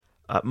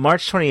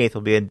March 28th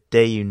will be a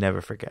day you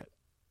never forget.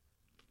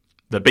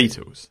 The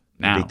Beatles.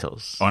 Now The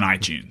Beatles. on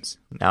iTunes.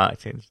 Now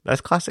iTunes. That's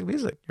classic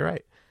music. You're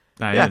right.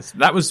 That is.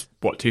 That was,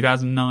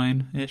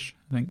 2009-ish,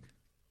 I think?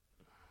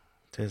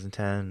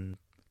 2010,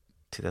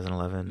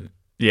 2011.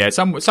 Yeah,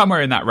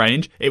 somewhere in that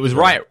range. It was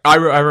right. I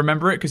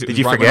remember it because it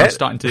was right when I was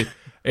starting to...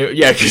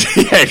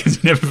 because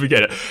you never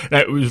forget it. No,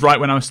 it was right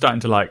when I was starting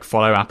to like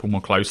follow Apple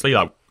more closely,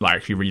 like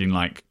actually reading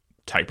like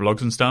tech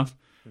blogs and stuff.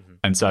 Mm-hmm.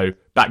 And so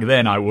back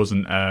then I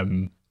wasn't...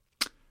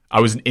 I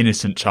was an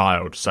innocent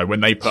child, so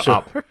when they put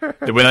up,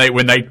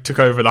 when they took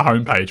over the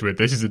homepage with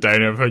 "This is a day I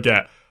never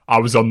forget," I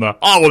was on the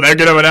they're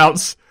going to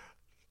announce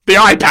the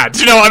iPad.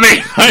 Do you know what I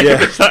mean?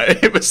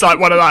 Like, it was like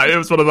one of that. It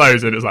was one of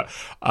those, and it was like,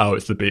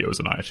 it's the Beatles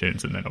and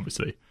iTunes, and then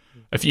obviously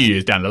a few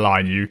years down the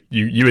line,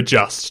 you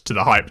adjust to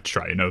the hype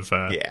train of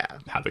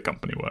how the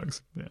company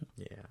works.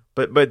 Yeah.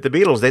 But the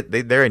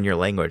Beatles, they're in your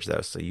language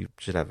though, so you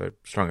should have a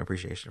strong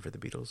appreciation for the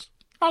Beatles.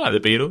 I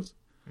like the Beatles.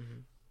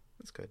 Mm-hmm.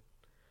 That's good.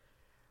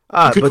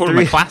 You could call them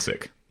a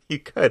classic. You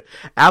could.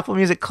 Apple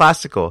Music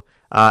Classical,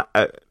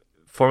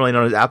 formerly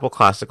known as Apple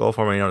Classical,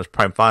 formerly known as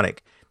Primephonic.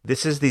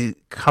 This is the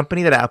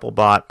company that Apple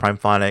bought,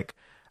 Primephonic,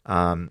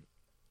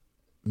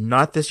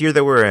 not this year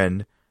that we're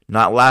in,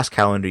 not last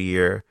calendar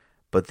year,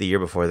 but the year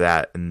before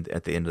that, and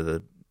at the end of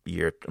the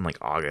year, in like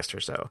August or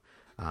so.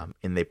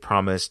 And they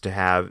promised to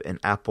have an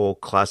Apple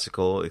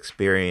Classical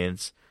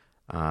experience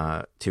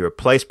to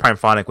replace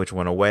Primephonic, which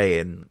went away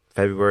in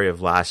February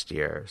of last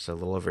year, so a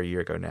little over a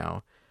year ago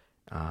now.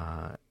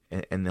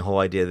 And the whole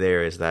idea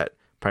there is that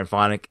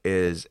Primephonic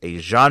is a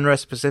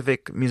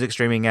genre-specific music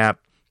streaming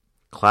app.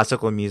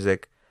 Classical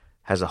music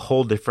has a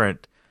whole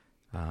different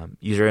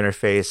user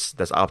interface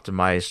that's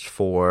optimized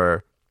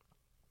for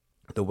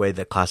the way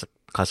that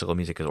classical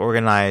music is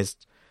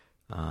organized,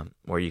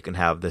 where you can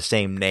have the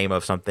same name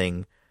of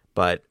something,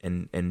 but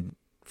in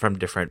from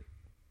different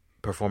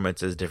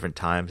performances, different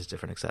times,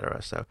 different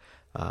etc. So,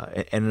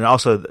 and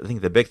also I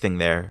think the big thing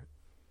there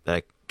that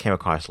I came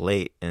across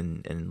late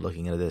in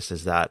looking into this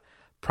is that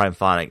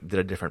Primephonic did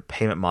a different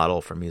payment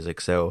model for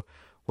music. So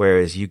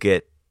whereas you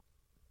get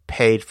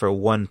paid for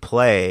one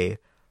play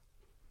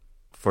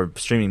for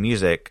streaming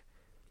music,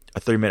 a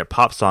 3-minute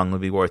pop song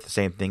would be worth the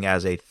same thing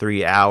as a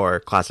 3-hour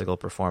classical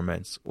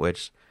performance,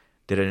 which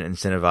didn't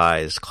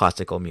incentivize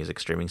classical music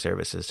streaming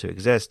services to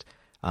exist.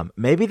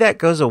 Maybe that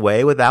goes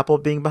away with Apple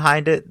being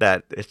behind it,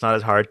 that it's not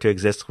as hard to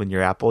exist when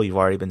you're Apple. You've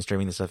already been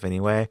streaming the stuff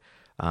anyway.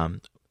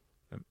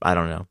 I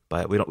don't know,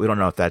 but we don't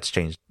know if that's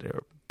changed.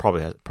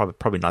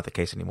 Probably not the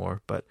case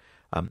anymore. But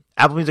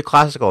Apple Music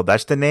Classical,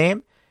 that's the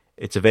name.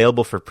 It's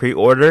available for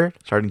pre-order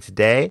starting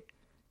today,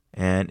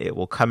 and it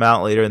will come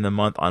out later in the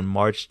month on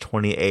March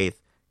 28th.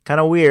 Kind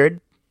of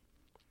weird.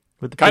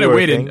 Kind of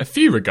weird in a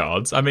few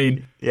regards. I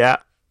mean, yeah,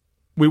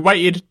 we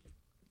waited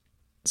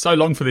so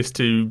long for this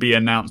to be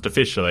announced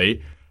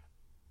officially.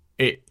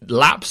 It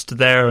lapsed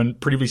their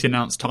previously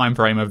announced time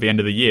frame of the end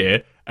of the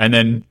year, and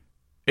then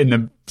in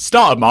the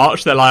start of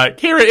March, they're like,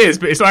 here it is,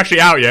 but it's not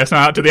actually out yet. It's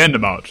not out to the end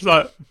of March. It's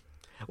like,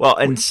 well,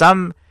 and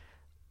some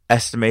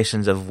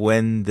estimations of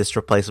when this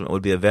replacement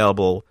would be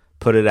available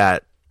put it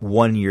at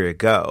 1 year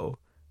ago.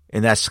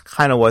 And that's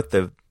kind of what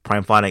the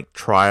Primephonic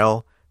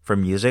trial for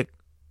music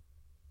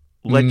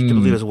led you to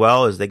believe as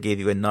well, is they gave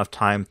you enough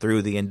time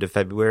through the end of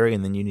February,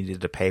 and then you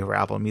needed to pay for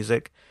Apple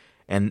Music.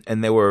 And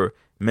there were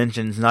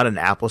mentions, not in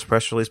Apple's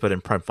press release, but in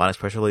Primephonic's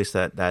press release,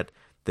 that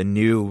the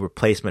new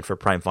replacement for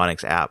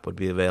Primephonic's app would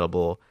be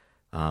available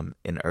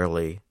in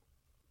early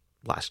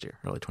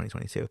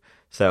 2022.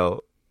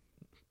 So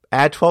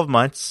add 12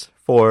 months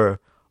for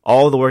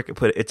all the work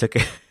it took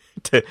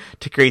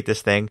to create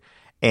this thing,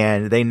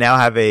 and they now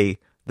have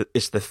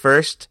it's the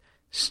first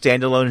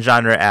standalone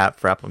genre app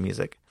for Apple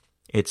Music.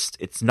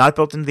 It's not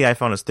built into the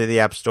iPhone. It's through the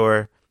App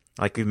Store.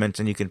 Like we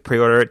mentioned, you can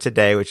pre-order it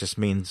today, which just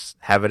means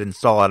have it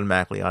install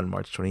automatically on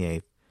March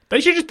 28th.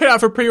 They should just put it out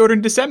for pre-order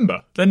in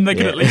December. Then they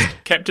could at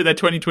least kept to their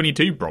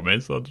 2022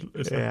 promise.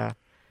 It's a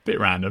bit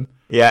random.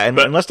 Yeah, and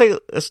let's take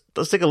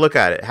a look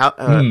at it. How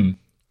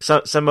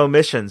some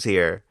omissions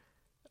here.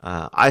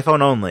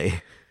 iPhone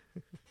only.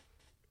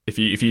 If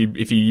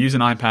you use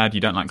an iPad, you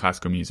don't like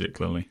classical music,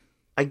 clearly.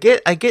 I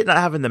get not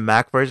having the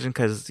Mac version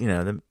because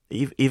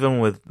even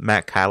with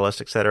Mac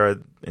Catalyst, etc.,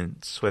 and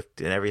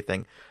Swift and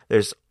everything,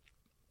 there's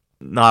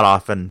not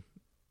often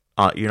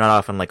you're not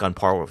often like on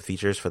par with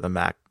features for the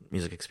Mac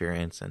music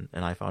experience and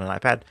iPhone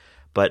and iPad.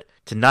 But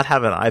to not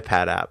have an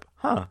iPad app,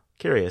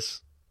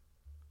 curious.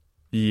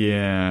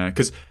 Yeah,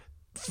 because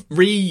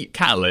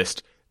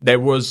Catalyst,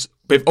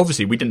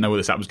 obviously we didn't know what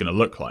this app was going to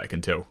look like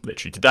until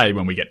literally today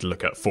when we get to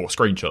look at 4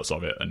 screenshots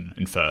of it and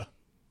infer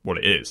what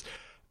it is.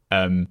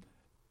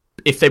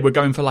 If they were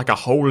going for like a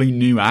wholly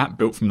new app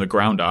built from the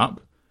ground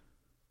up,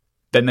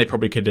 then they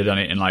probably could have done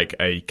it in like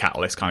a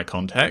Catalyst kind of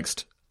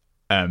context,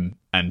 and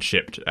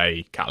shipped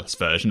a Catalyst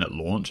version at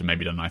launch and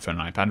maybe done an iPhone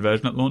and iPad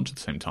version at launch at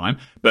the same time.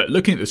 But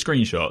looking at the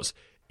screenshots,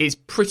 it's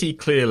pretty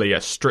clearly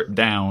a stripped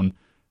down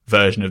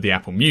version of the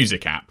Apple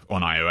Music app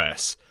on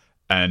iOS.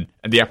 And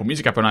the Apple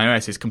Music app on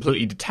iOS is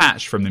completely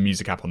detached from the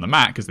Music app on the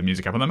Mac, because the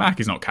Music app on the Mac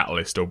is not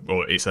Catalyst or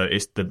it's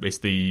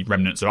the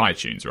remnants of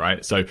iTunes,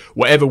 right? So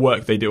whatever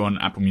work they do on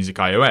Apple Music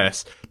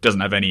iOS doesn't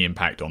have any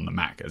impact on the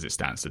Mac as it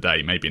stands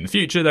today. Maybe in the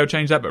future they'll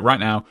change that, but right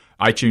now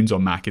iTunes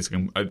on Mac is,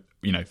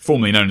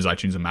 formerly known as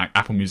iTunes on Mac,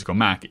 Apple Music on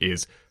Mac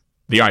is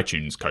the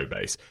iTunes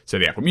codebase. So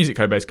the Apple Music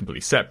codebase is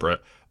completely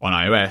separate on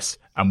iOS,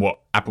 and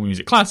what Apple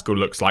Music Classical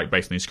looks like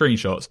based on these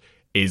screenshots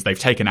is they've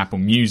taken Apple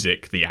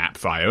Music, the app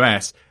for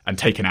iOS, and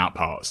taken out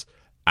parts,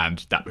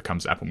 and that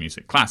becomes Apple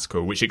Music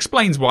Classical, which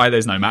explains why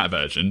there's no Mac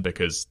version,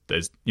 because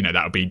there's,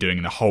 that would be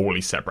doing a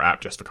wholly separate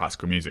app just for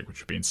classical music, which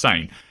would be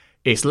insane.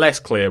 It's less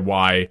clear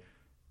why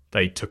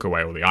they took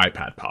away all the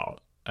iPad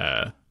part,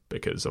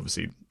 because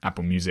obviously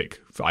Apple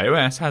Music for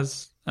iOS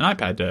has an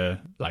iPad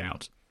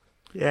layout.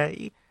 Yeah,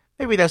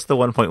 maybe that's the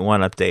 1.1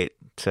 update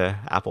to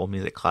Apple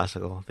Music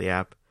Classical, the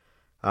app.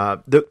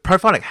 The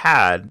Parphonic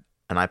had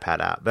an iPad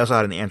app. They also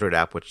had an Android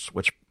app, which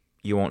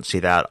you won't see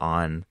that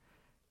on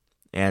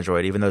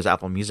Android, even though there's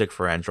Apple Music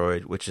for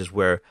Android, which is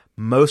where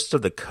most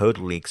of the code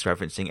leaks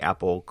referencing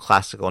Apple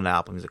Classical and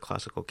Apple Music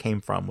Classical came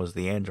from, was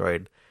the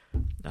Android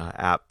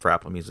app for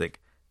Apple Music.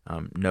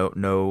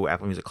 No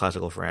Apple Music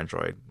Classical for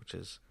Android, which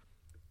is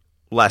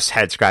less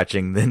head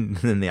scratching than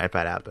the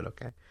iPad app, but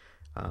okay.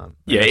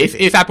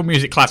 If Apple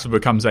Music Classical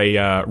becomes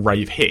a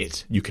rave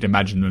hit, you could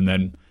imagine them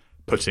then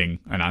putting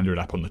an Android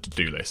app on the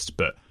to-do list,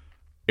 but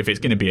if it's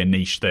going to be a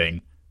niche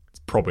thing, it's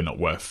probably not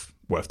worth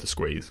the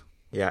squeeze.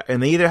 Yeah,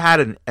 and they either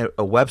had a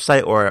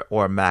website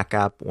or a Mac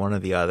app, one or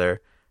the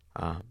other.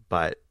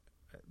 But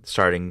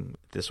starting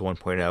this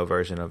 1.0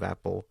 version of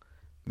Apple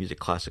Music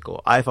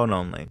Classical, iPhone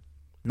only,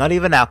 not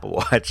even Apple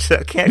Watch.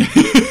 So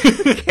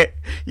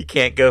you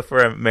can't go for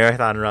a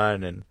marathon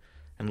run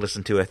and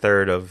listen to a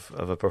third of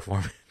a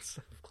performance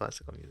of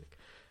classical music.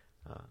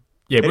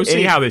 We'll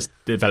see how this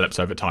develops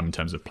over time in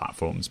terms of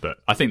platforms, but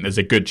I think there's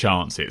a good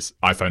chance it's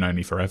iPhone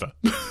only forever.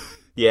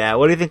 Yeah,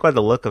 what do you think about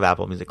the look of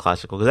Apple Music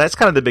Classical? Because that's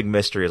kind of the big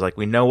mystery, is like,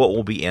 we know what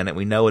will be in it,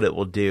 we know what it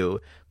will do,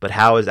 but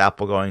how is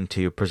Apple going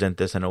to present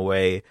this in a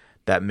way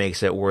that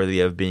makes it worthy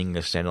of being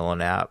a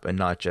standalone app and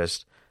not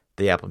just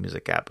the Apple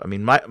Music app? I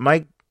mean,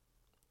 my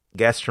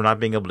guess from not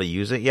being able to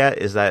use it yet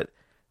is that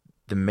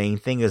the main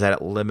thing is that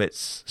it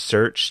limits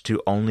search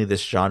to only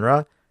this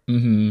genre.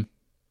 Mm-hmm.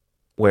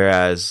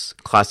 Whereas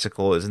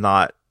classical is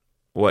not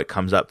what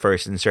comes up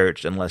first in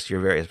search unless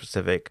you're very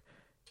specific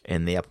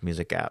in the Apple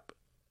Music app.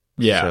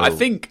 Yeah, so, I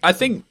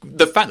think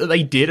the fact that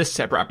they did a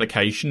separate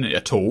application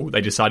at all, they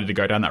decided to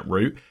go down that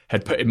route,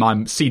 had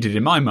seeded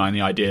in my mind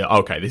the idea,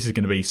 okay, this is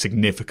going to be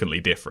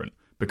significantly different,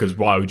 because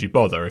why would you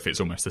bother if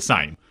it's almost the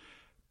same?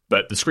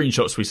 But the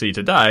screenshots we see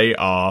today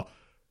are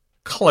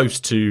close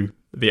to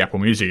the Apple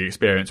Music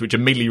experience, which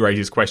immediately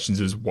raises questions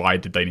as why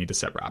did they need a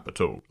separate app at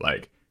all?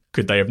 Like,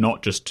 could they have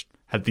not just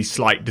had these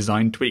slight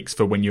design tweaks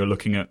for when you're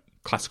looking at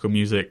classical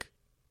music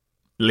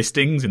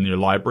listings in your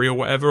library or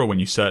whatever, or when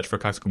you search for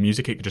classical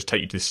music, it could just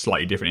take you to this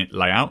slightly different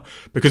layout?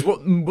 Because what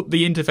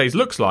the interface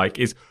looks like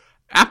is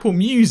Apple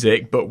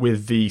Music, but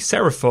with the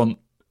serif font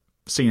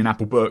seen in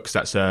Apple Books.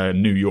 That's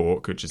New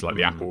York, which is like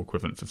the Apple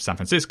equivalent for San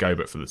Francisco,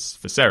 but for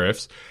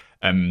serifs.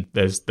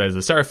 There's a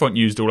serif font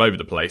used all over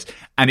the place,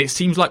 and it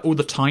seems like all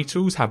the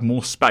titles have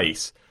more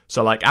space.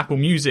 So like Apple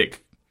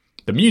Music,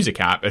 the music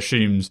app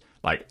assumes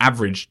like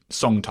average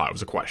song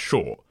titles are quite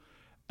short.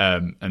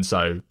 And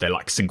so they're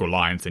like single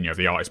lines, then you have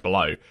the artist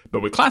below.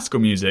 But with classical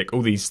music,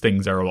 all these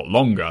things are a lot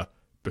longer,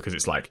 because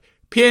it's like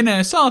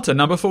Piano Sonata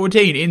number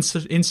 14 in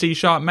C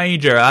sharp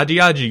major,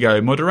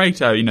 Adagio,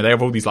 Moderato. They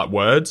have all these like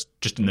words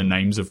just in the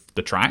names of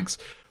the tracks.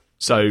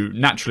 So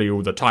naturally,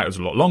 all the titles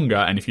are a lot longer.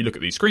 And if you look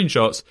at these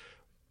screenshots,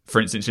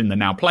 for instance, in the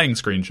now playing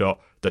screenshot,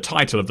 the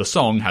title of the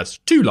song has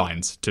 2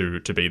 lines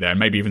to be there,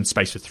 maybe even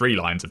space for 3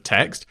 lines of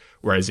text.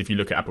 Whereas if you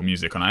look at Apple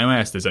Music on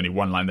iOS, there's only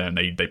 1 line there, and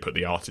they put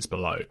the artist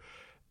below.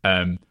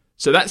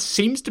 So that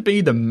seems to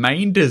be the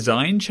main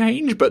design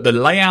change, but the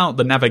layout,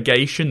 the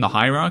navigation, the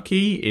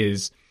hierarchy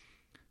is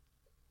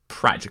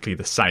practically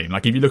the same.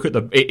 Like if you look at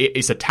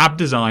it's a tab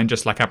design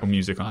just like Apple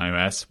Music on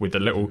iOS, with the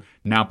little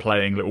now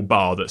playing little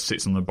bar that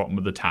sits on the bottom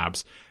of the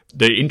tabs.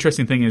 The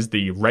interesting thing is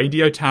the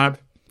radio tab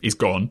is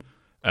gone,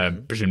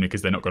 presumably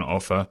because they're not going to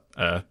offer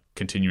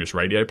continuous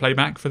radio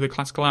playback for the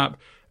classical app,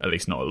 at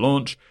least not at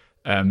launch.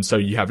 So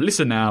you have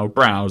Listen Now,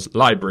 Browse,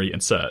 Library,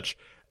 and Search.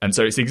 And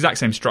so it's the exact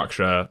same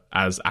structure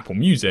as Apple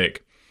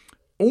Music,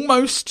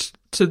 almost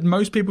to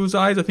most people's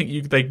eyes. I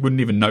think they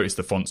wouldn't even notice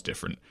the font's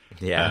different.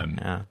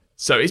 Yeah.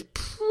 So it's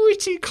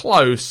pretty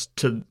close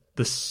to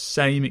the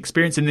same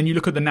experience. And then you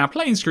look at the now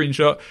playing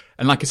screenshot,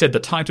 and like I said,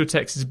 the title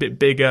text is a bit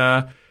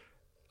bigger.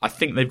 I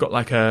think they've got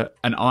like an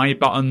I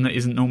button that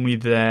isn't normally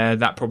there.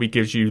 That probably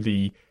gives you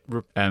the...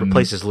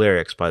 replaces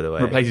lyrics, by the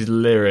way. Replaces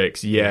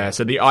lyrics, yeah.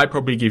 So the I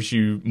probably gives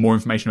you more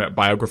information about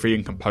biography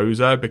and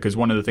composer, because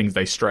one of the things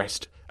they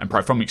stressed, and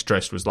Pryphomic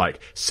stressed, was like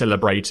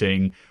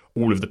celebrating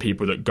all of the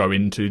people that go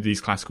into these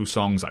classical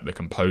songs, like the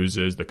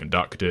composers, the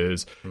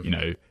conductors,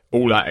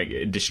 all that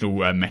additional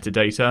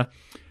metadata.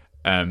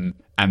 and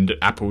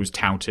Apple's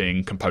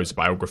touting composer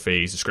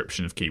biographies,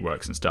 description of key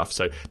works and stuff.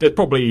 So there's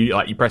probably,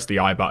 like, you press the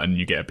I button,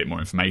 you get a bit more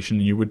information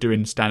than you would do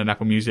in standard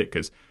Apple Music,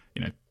 because,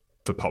 you know,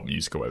 for pop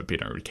music or whatever,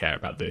 people don't really care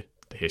about the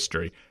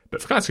history.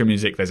 But for classical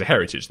music, there's a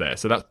heritage there,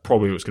 so that's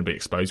probably what's going to be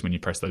exposed when you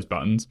press those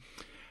buttons.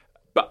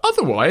 But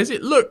otherwise,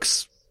 it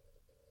looks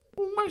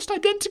almost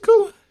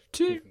identical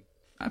to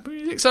Apple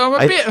Music. So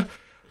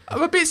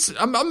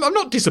I'm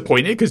not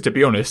disappointed, because, to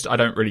be honest, I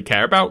don't really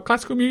care about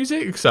classical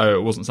music, so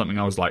it wasn't something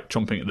I was like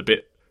chomping at the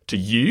bit to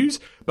use.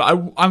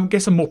 But I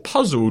guess I'm more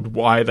puzzled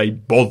why they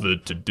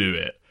bothered to do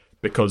it,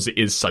 because it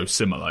is so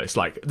similar. It's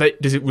like,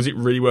 was it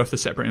really worth the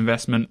separate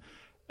investment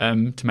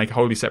to make a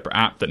wholly separate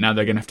app that now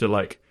they're going to have to,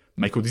 like,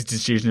 make all these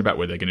decisions about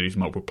whether they're going to use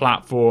multiple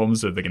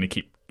platforms, or they're going to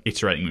keep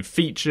iterating with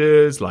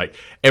features? Like,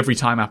 every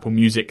time Apple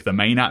Music, the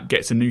main app,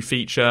 gets a new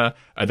feature,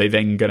 are they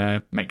then going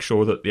to make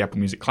sure that the Apple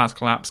Music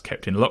Classical app's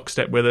kept in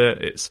lockstep with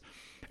it?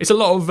 It's a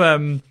lot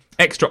of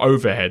extra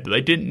overhead that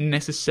they didn't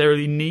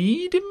necessarily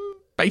need.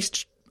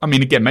 I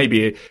mean, again,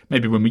 maybe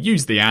when we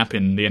use the app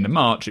in the end of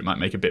March, it might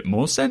make a bit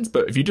more sense.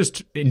 But if you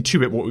just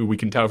intuit what we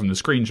can tell from the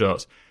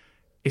screenshots,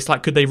 it's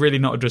like, could they really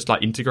not have just,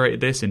 like,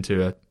 integrated this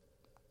into a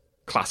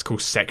classical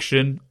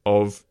section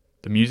of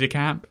the music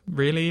app,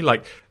 really?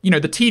 Like, you know,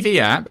 the TV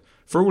app,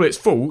 for all its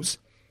faults,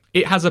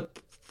 it has a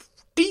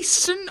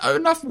decent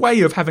enough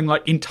way of having,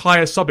 like,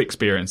 entire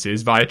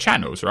sub-experiences via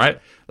channels, right?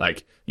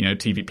 Like, you know,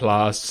 TV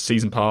Plus,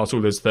 Season Pass,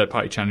 all those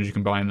third-party channels you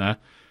can buy in there.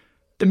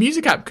 The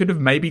music app could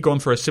have maybe gone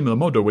for a similar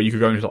model where you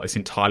could go into, like, this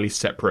entirely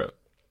separate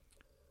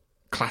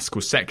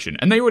classical section.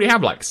 And they already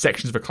have, like,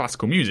 sections for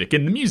classical music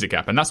in the music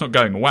app, and that's not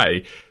going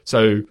away.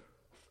 So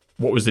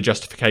what was the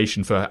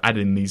justification for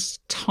adding these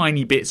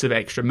tiny bits of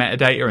extra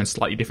metadata and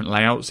slightly different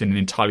layouts in an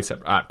entirely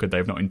separate app? Could they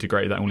have not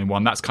integrated that all in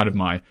one? That's kind of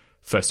my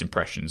first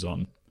impressions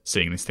on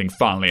seeing this thing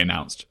finally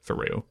announced for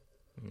real.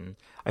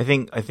 I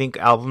think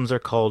albums are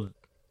called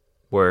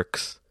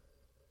works,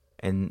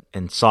 and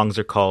songs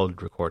are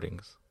called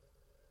recordings.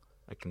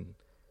 I can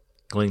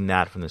glean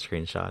that from the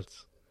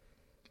screenshots.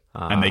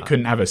 And they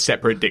couldn't have a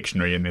separate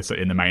dictionary in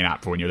the main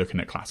app for when you're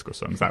looking at classical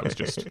songs. That was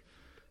just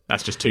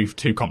that's just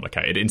too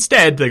complicated.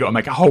 Instead, they got to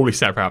make a wholly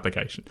separate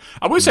application.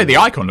 I would say the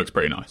icon looks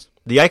pretty nice.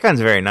 The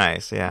icon's very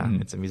nice. Yeah,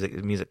 it's a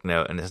music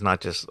note, and it's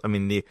not just. I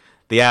mean, the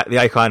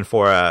icon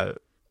for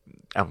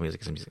Apple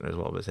Music is a music note as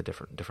well, but it's a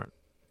different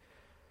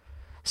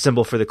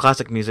symbol for the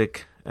classic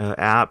music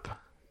app.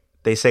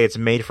 They say it's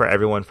made for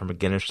everyone from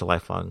beginners to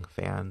lifelong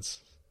fans.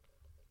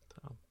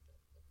 So,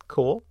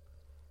 cool.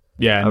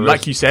 Yeah, and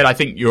like you said, I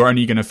think you're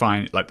only going to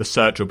find, like, the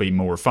search will be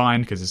more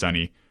refined because there's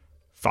only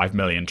 5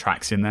 million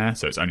tracks in there,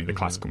 so it's only the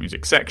classical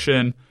music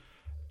section.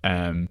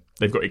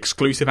 They've got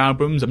exclusive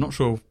albums. I'm not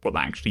sure what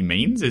that actually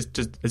means. Is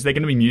there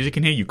going to be music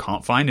in here you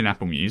can't find in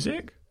Apple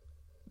Music?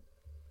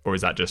 Or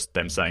is that just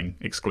them saying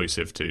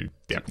exclusive to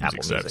the Apple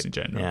Music service in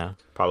general? Yeah,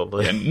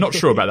 probably. Yeah, not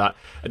sure about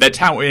that. They're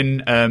touting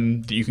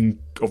that you can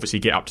obviously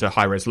get up to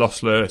high-res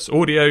lossless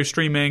audio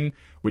streaming,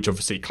 which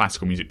obviously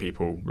classical music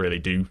people really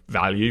do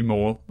value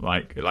more.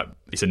 Like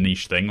it's a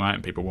niche thing, right?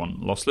 And people want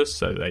lossless,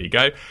 so there you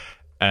go.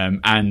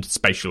 And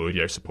spatial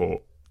audio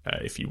support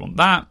if you want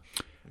that.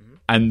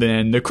 And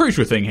then the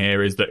crucial thing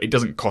here is that it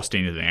doesn't cost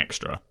anything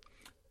extra,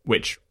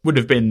 which would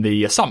have been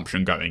the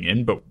assumption going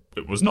in, but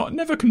it was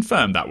never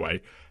confirmed that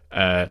way.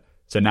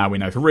 So now we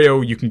know for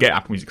real, you can get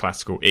Apple Music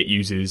Classical. It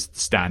uses the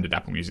standard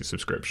Apple Music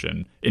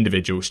subscription.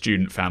 Individual,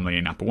 student, family,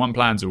 and Apple One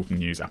plans all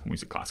can use Apple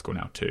Music Classical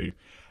now too.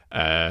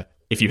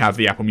 If you have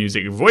the Apple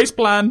Music Voice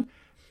plan,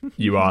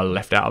 you are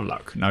left out of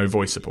luck. No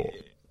voice support.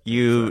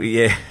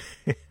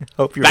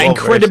 Hope you're that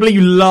incredibly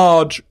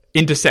large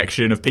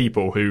intersection of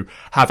people who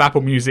have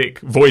Apple Music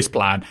Voice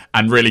plan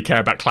and really care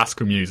about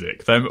classical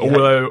music.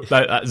 Although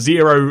that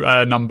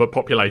zero number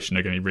population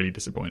are going to be really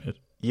disappointed.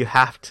 You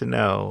have to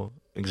know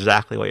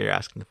exactly what you're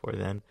asking for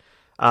then.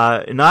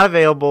 Not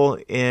available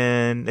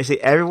they say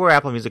everywhere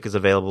Apple Music is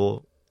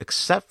available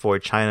except for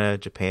China,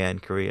 Japan,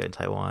 Korea, and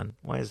Taiwan.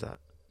 Why is that?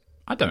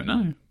 I don't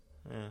know.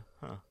 Yeah,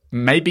 huh.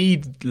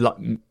 Maybe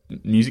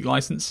music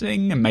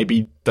licensing, and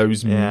maybe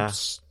those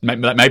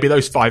maybe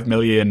those 5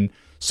 million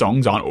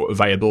songs aren't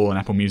available on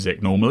Apple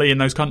Music normally in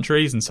those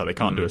countries, and so they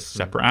can't do a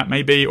separate app,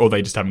 maybe, or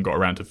they just haven't got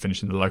around to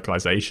finishing the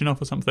localization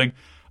off or something.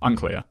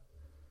 Unclear.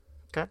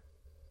 Okay.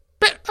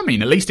 But, I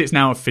mean, at least it's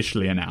now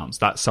officially announced.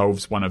 That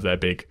solves one of their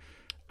big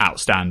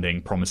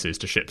outstanding promises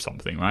to ship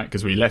something, right?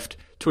 Because we left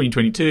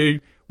 2022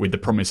 with the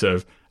promise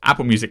of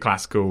Apple Music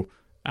Classical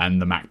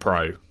and the Mac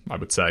Pro, I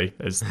would say,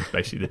 as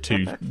basically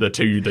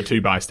the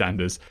two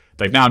bystanders.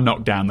 They've now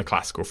knocked down the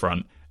classical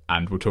front,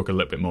 and we'll talk a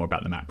little bit more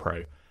about the Mac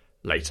Pro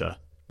later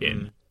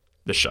in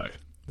the show.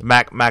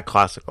 Mac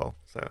Classical.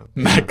 So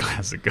Mac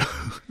Classical.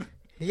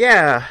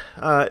 Yeah,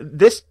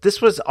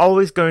 this was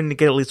always going to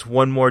get at least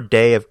one more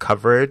day of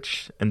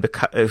coverage, and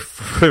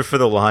for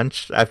the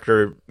launch,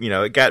 after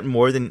it got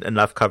more than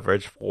enough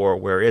coverage for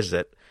Where Is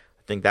It.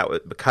 I think that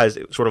was because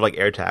it was sort of like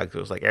AirTags. It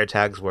was like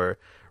AirTags were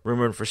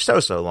rumored for so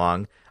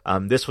long.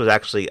 This was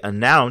actually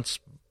announced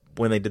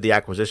when they did the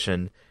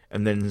acquisition,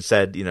 and then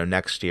said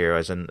next year,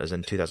 as in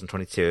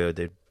 2022,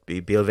 they'd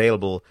be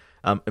available.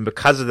 And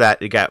because of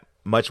that, it got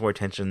much more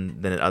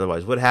attention than it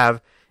otherwise would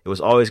have. It was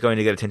always going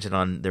to get attention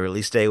on the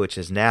release day, which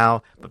is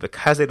now. But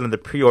because they did the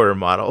pre-order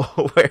model,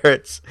 where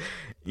it's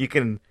you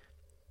can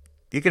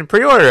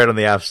pre-order it on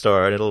the App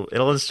Store and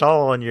it'll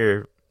install on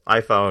your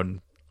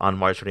iPhone on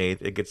March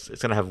 28th.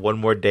 It's gonna have one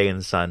more day in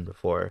the sun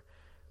before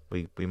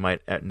we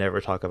might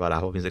never talk about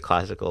Apple Music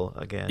Classical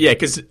again. Yeah,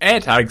 because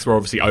AirTags were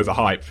obviously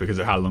overhyped because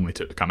of how long they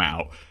took to come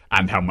out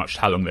and how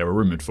long they were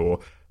rumored for.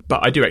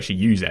 But I do actually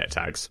use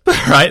AirTags,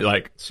 right?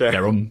 Like sure.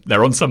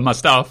 they're on some of my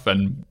stuff,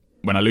 and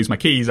when I lose my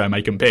keys, I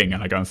make them ping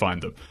and I go and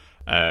find them.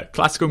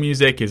 Classical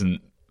music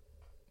isn't.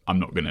 I'm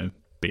not going to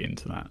be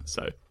into that.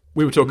 So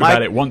we were talking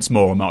about it once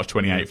more on March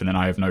 28th, and then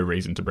I have no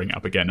reason to bring it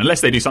up again,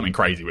 unless they do something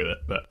crazy with it.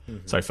 But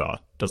so far,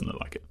 doesn't look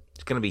like it.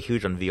 It's going to be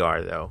huge on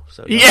VR though.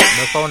 So no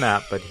phone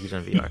app, but huge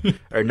on VR,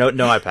 or no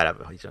iPad app,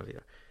 but huge on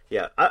VR.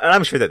 Yeah,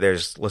 I'm sure that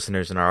there's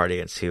listeners in our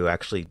audience who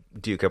actually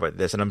do care about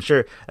this, and I'm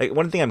sure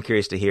one thing I'm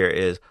curious to hear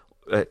is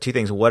two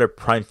things. What do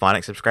Prime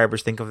Phonic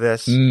subscribers think of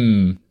this?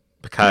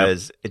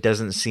 Because it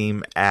doesn't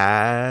seem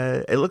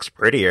it looks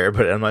prettier,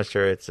 but I'm not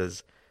sure it's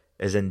as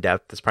in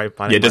depth as Prime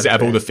Phonic. Yeah, does it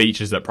have all the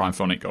features that Prime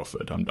Phonic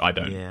offered? I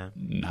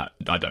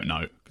don't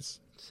know.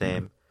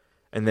 Same.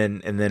 And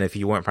then if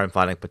you weren't Prime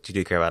Phonic but you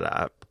do care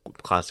about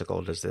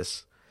Classical, does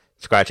this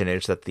scratch an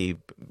itch that the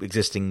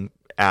existing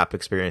app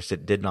experience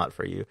did not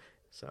for you?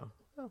 So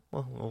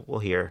we'll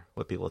hear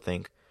what people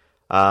think.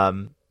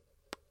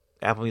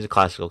 Apple Music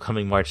Classical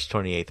coming March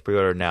 28th.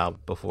 Pre-order now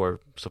before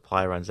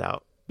supply runs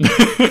out.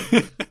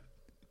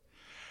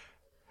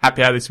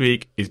 Happy Hour this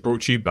week is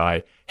brought to you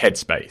by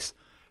Headspace.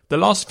 The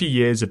last few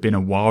years have been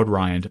a wild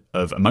ride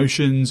of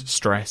emotions,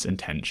 stress, and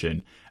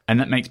tension, and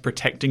that makes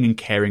protecting and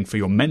caring for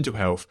your mental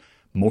health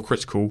more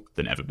critical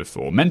than ever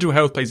before. Mental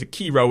health plays a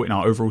key role in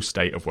our overall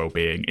state of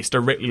well-being. It's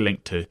directly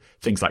linked to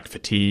things like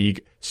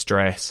fatigue,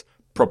 stress,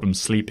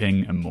 problems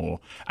sleeping, and more.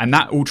 And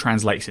that all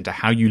translates into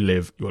how you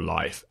live your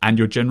life and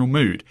your general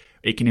mood.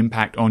 It can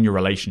impact on your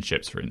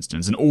relationships, for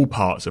instance, and all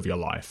parts of your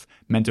life.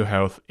 Mental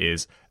health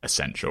is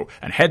essential.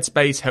 And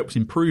Headspace helps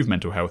improve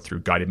mental health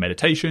through guided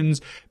meditations,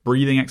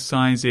 breathing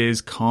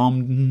exercises,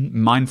 calm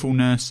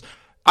mindfulness.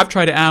 I've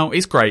tried it out.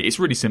 It's great. It's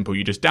really simple.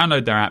 You just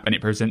download their app and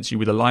it presents you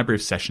with a library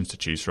of sessions to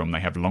choose from. They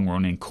have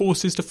long-running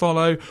courses to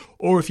follow,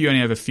 or if you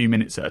only have a few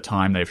minutes at a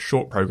time, they have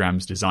short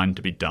programs designed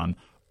to be done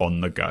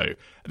on the go.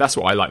 That's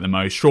what I like the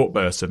most, short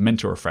bursts of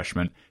mental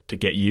refreshment to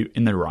get you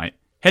in the right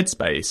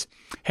headspace.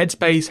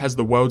 Headspace has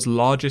the world's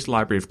largest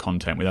library of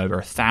content with over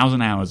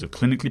 1,000 hours of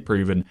clinically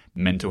proven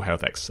mental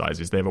health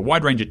exercises. They have a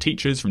wide range of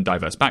teachers from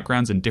diverse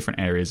backgrounds and different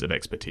areas of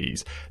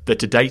expertise. The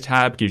Today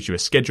tab gives you a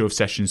schedule of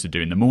sessions to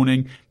do in the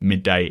morning,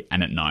 midday,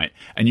 and at night.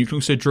 And you can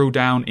also drill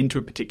down into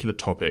a particular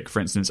topic. For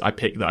instance, I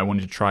picked that I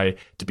wanted to try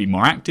to be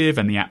more active,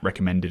 and the app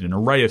recommended an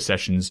array of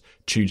sessions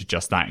tuned to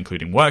just that,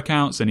 including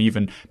workouts and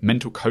even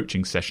mental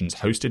coaching sessions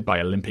hosted by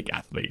Olympic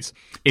athletes.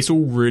 It's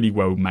all really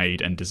well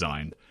made and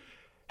designed.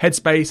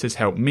 Headspace has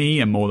helped me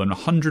and more than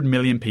 100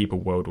 million people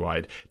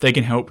worldwide. They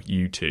can help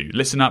you too.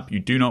 Listen up, you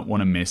do not want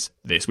to miss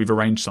this. We've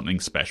arranged something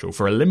special.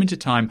 For a limited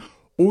time,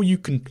 all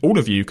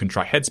of you can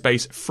try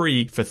Headspace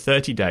free for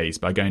 30 days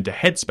by going to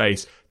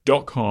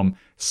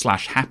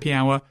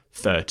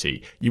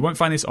headspace.com/happyhour30. You won't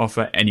find this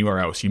offer anywhere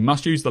else. You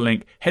must use the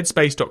link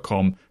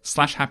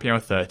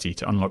headspace.com/happyhour30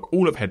 to unlock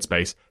all of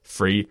Headspace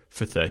free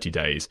for 30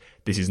 days.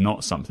 This is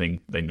not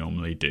something they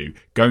normally do.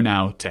 Go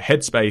now to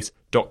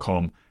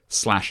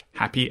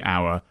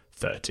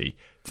headspace.com/happyhour30.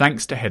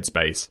 Thanks to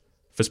Headspace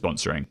for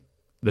sponsoring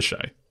the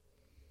show.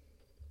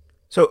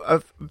 So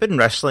I've been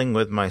wrestling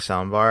with my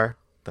soundbar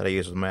that I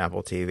use with my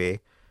Apple TV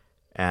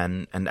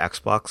and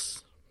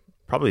Xbox.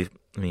 Probably,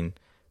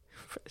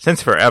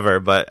 since forever,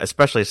 but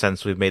especially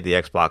since we've made the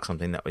Xbox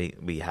something that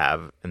we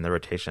have in the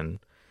rotation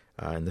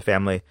in the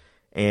family.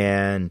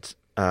 And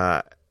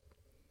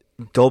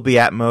Dolby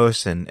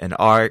Atmos and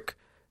ARC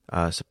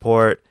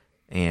support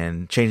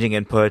and changing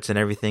inputs and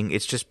everything.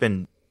 It's just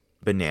been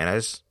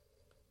bananas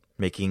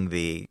making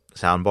the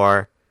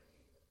soundbar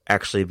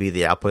actually be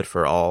the output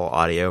for all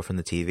audio from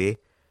the TV.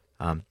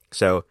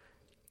 So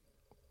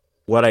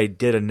what I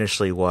did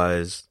initially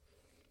was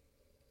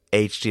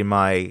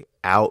HDMI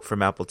out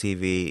from Apple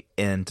TV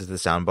into the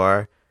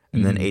soundbar,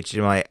 and then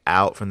HDMI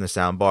out from the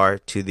soundbar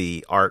to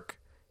the ARC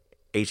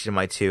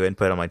HDMI 2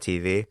 input on my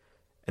TV,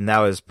 and that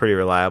was pretty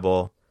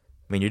reliable.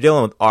 You're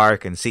dealing with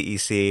ARC and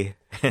CEC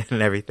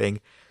and everything,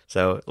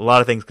 so a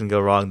lot of things can go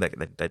wrong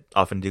that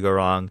often do go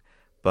wrong,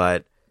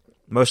 but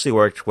mostly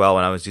worked well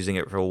when I was using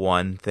it for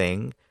one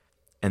thing.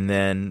 And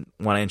then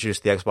when I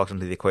introduced the Xbox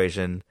into the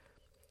equation,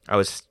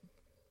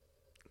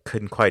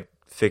 couldn't quite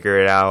figure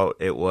it out.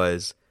 It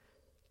was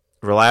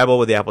reliable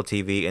with the Apple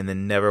TV and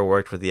then never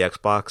worked with the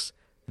Xbox.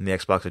 And the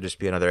Xbox would just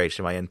be another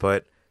HDMI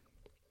input.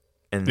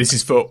 And this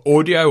is for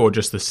audio or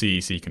just the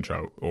CEC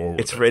control? Or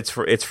it's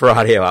for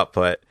audio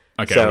output.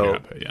 Okay, so, audio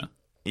output, yeah.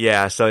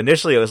 Yeah, so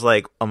initially it was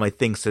like on my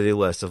things to do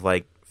list of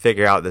like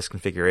figure out this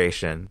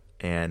configuration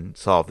and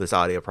solve this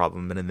audio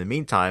problem. And in the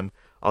meantime,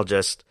 I'll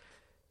just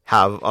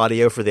have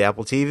audio for the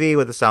Apple TV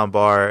with the sound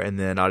bar, and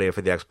then audio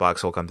for the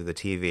Xbox will come to the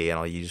TV, and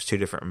I'll use 2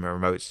 different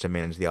remotes to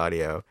manage the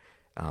audio,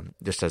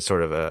 just as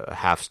sort of a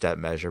half-step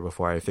measure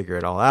before I figure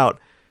it all out.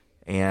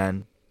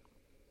 And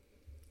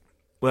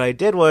what I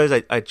did was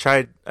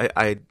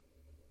I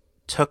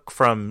took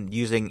from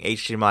using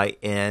HDMI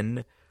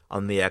in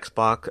on the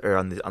Xbox, or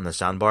on the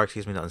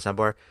soundbar, on the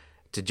soundbar,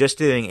 to just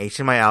doing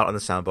HDMI out on the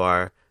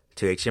soundbar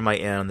to HDMI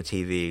in on the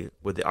TV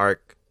with the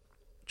ARC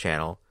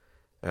channel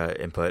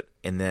input,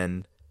 and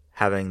then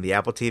having the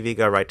Apple TV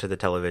go right to the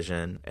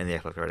television and the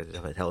Xbox right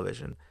to the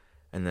television.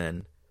 And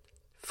then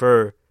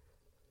for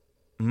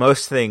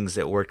most things,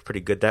 it worked pretty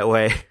good that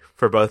way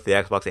for both the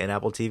Xbox and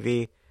Apple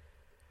TV.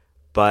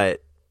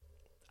 But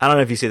I don't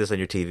know if you see this on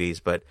your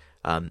TVs, but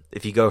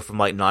if you go from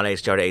like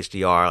non-HDR to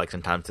HDR, like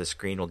sometimes the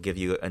screen will give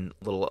you a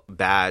little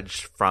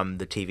badge from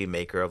the TV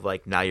maker of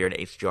like, now you're in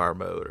HDR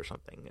mode or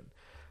something.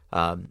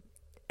 And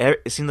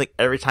it seemed like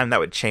every time that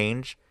would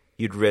change,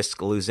 you'd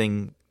risk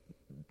losing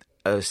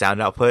a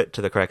sound output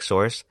to the correct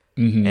source.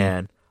 Mm-hmm.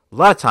 And a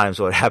lot of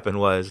times what happened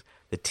was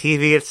the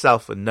TV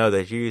itself would know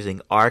that you're using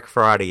ARC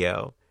for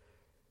audio,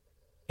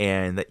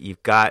 and that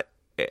you've got,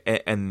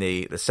 and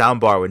the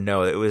soundbar would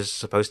know that it was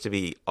supposed to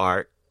be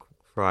ARC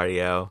for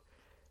audio.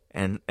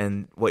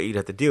 And what you'd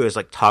have to do is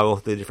like toggle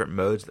through the different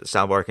modes that the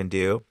soundbar can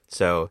do.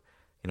 So,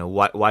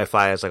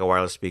 Wi-Fi is like a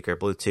wireless speaker,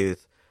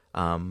 Bluetooth,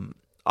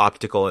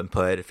 optical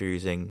input if you're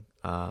using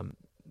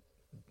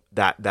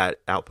that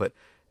output,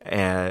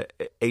 and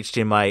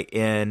HDMI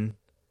in,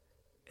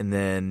 and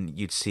then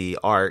you'd see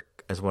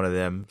ARC as one of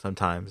them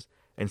sometimes.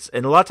 And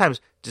a lot of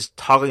times just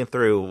toggling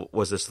through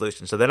was the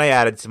solution. So then I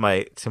added to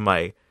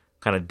my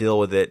kind of deal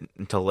with it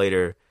until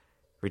later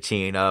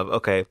routine of,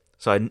 okay,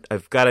 so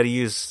I've got to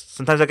use,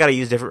 sometimes I've got to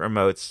use different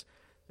remotes,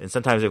 and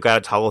sometimes I've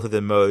got to toggle through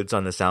the modes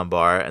on the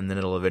soundbar, and then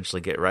it'll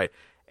eventually get right.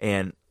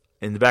 And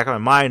in the back of my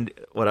mind,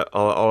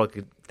 all I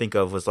could think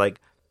of was like,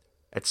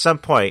 at some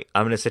point,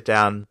 I'm going to sit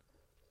down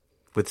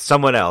with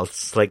someone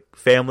else, like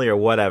family or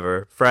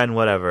whatever, friend,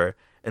 whatever,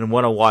 and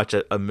want to watch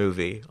a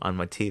movie on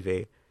my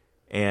TV.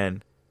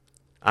 And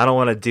I don't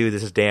want to do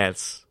this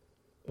dance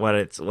when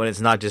it's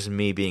not just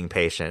me being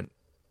patient,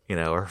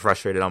 or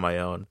frustrated on my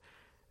own.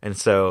 And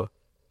so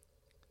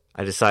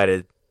I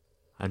decided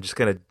I'm just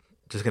gonna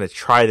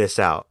try this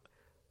out.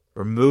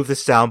 Remove the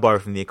soundbar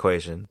from the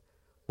equation,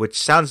 which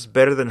sounds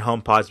better than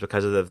HomePod's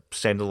because of the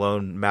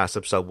standalone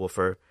massive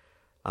subwoofer,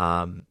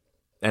 and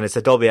it's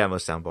a Dolby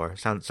Atmos soundbar.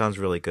 Sounds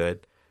really good,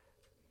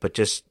 but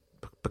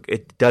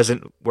it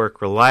doesn't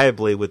work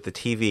reliably with the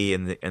TV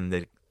and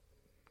the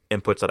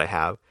inputs that I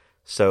have.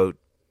 So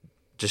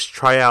just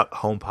try out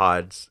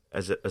HomePods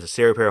as a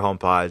serial pair of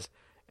HomePods,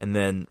 and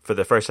then for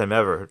the first time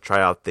ever,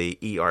 try out the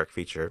eARC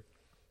feature,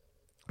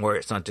 where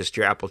it's not just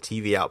your Apple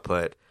TV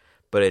output,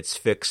 but it's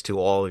fixed to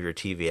all of your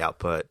TV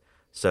output.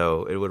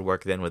 So it would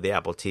work then with the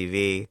Apple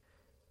TV,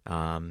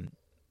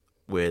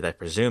 with, I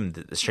presume,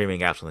 the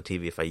streaming apps on the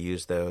TV if I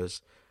use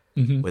those,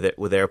 mm-hmm.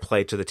 with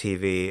AirPlay to the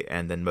TV,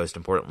 and then most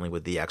importantly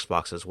with the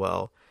Xbox as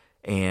well.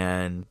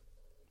 And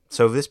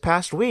so this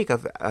past week,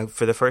 I've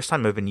for the first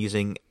time, I've been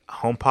using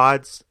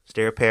HomePods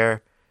stereo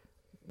pair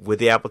with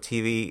the Apple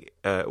TV,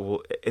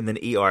 and then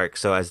eARC,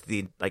 so as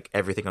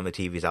everything on the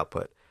TV's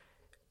output.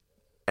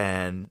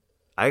 And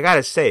I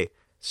gotta say,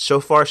 so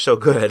far so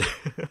good.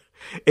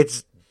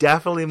 It's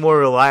definitely more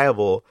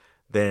reliable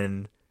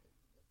than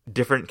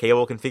different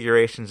cable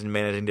configurations and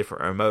managing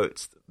different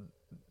remotes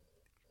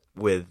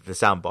with the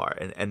soundbar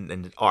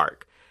and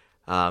ARC.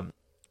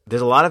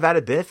 There's a lot of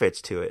added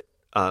benefits to it.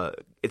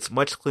 It's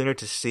much cleaner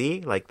to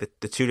see, like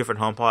the 2 different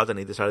HomePods on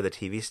either side of the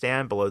TV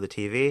stand below the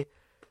TV.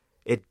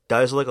 It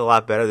does look a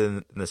lot better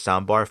than the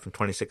soundbar from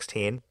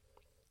 2016.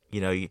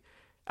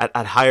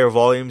 At higher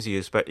volumes,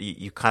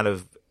 you kind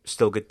of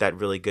still get that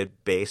really good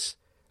bass.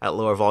 At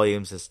lower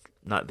volumes, it's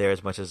not there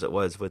as much as it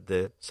was with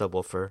the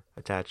subwoofer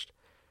attached.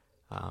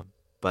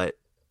 But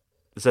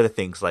there's other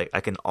things, like I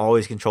can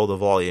always control the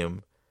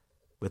volume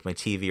with my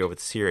TV or with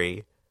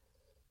Siri,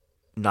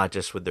 not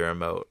just with the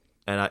remote.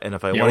 And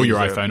if I want or your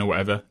iPhone or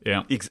whatever,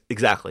 yeah,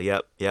 exactly,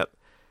 yep.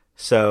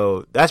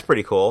 So that's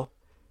pretty cool.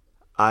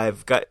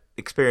 I've got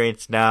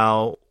experience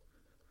now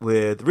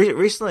with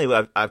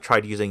recently. I've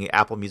tried using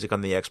Apple Music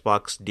on the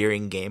Xbox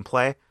during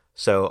gameplay.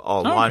 So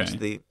I'll launch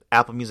the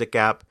Apple Music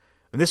app,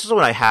 and this is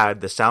when I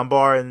had the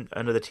soundbar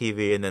under the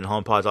TV, and then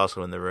HomePod's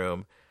also in the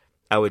room.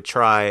 I would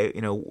try,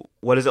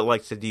 what is it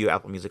like to do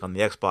Apple Music on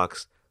the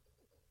Xbox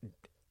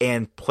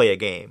and play a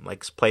game,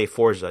 like play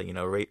Forza,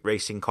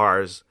 racing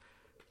cars,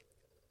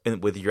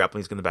 with your Apple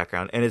Music in the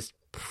background, and it's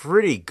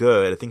pretty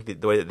good. I think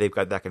the way that they've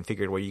got that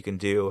configured, where you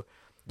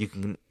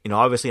can,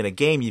 obviously in a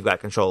game you've got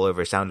control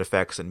over sound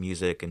effects and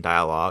music and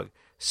dialogue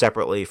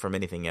separately from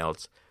anything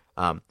else.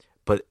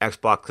 But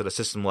Xbox at a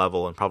system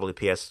level, and probably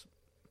PS5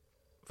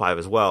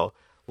 as well,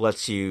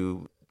 lets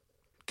you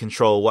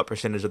control what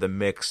percentage of the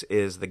mix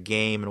is the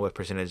game and what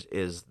percentage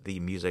is the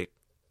music.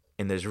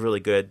 And there's really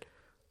good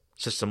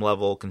system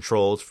level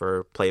controls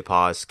for play,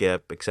 pause,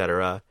 skip,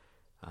 etc.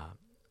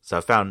 So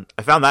I found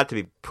that to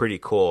be pretty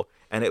cool,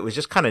 and it was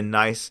just kind of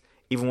nice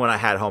even when I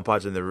had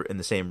HomePods in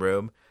the same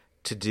room,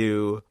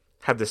 to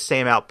have the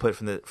same output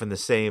from the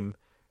same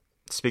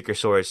speaker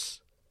source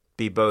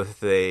be both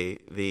the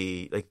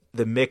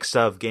mix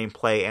of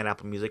gameplay and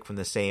Apple Music from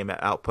the same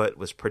output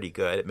was pretty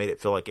good. It made it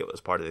feel like it was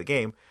part of the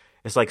game.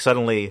 It's like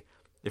suddenly,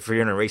 if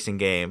you're in a racing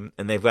game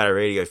and they've got a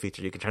radio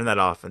feature, you can turn that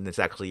off and it's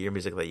actually your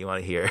music that you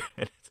want to hear.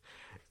 It's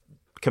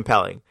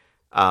compelling.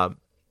 But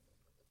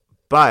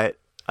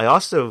I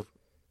also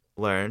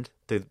learned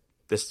through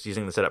this,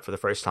 using the setup for the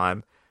first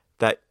time,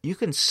 that you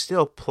can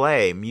still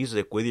play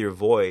music with your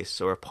voice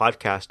or a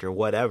podcast or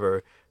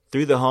whatever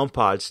through the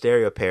HomePod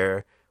stereo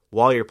pair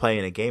while you're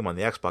playing a game on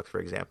the Xbox, for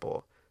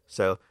example.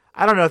 So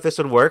I don't know if this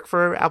would work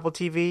for Apple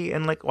TV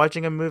and like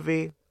watching a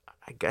movie.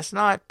 I guess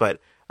not, but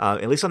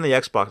at least on the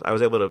Xbox, I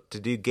was able to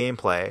do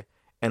gameplay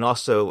and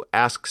also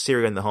ask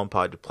Siri on the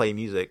HomePod to play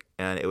music,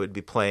 and it would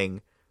be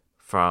playing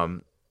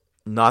from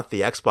not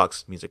the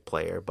Xbox music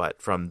player, but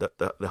from the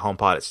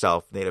HomePod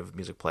itself, native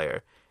music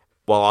player,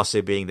 while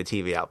also being the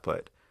TV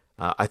output.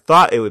 I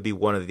thought it would be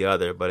one or the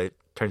other, but it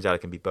turns out it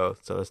can be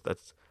both. So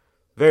that's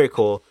very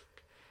cool.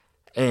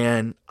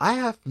 And I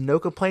have no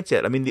complaints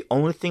yet. I mean, the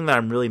only thing that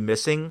I'm really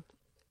missing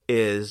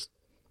is,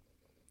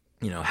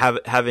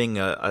 having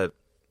a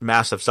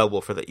massive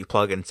subwoofer that you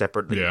plug in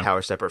separate, that you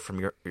power separate from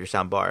your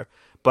soundbar.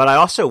 But I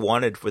also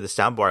wanted, for the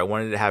soundbar, I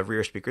wanted to have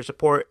rear speaker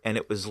support, and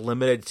it was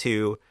limited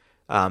to,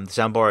 the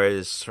soundbar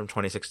is from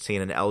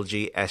 2016, an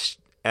LG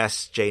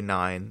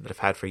SJ9 that I've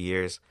had for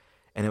years.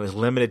 And it was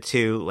limited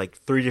to like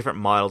 3 different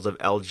models of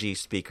LG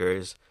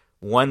speakers.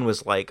 One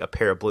was like a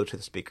pair of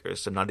Bluetooth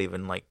speakers, so not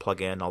even like plug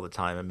in all the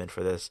time and meant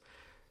for this.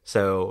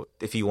 So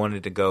if you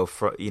wanted to go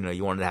for, you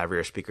wanted to have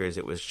rear speakers,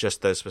 it was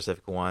just those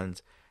specific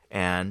ones.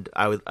 And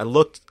I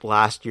looked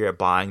last year at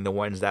buying the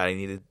ones that I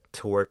needed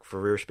to work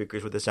for rear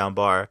speakers with the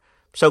soundbar. I'm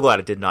so glad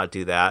I did not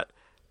do that.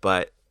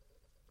 But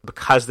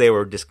because they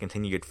were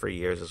discontinued for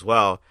years as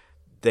well,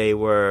 they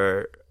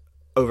were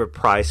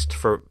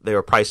overpriced they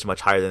were priced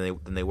much higher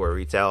than they were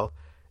retail.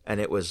 And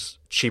it was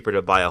cheaper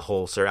to buy a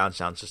whole surround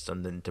sound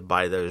system than to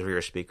buy those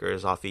rear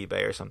speakers off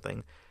eBay or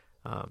something.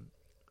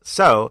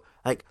 So,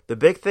 like, the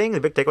big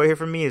takeaway here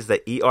from me is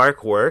that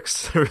eARC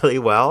works really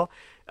well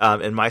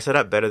in my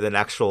setup, better than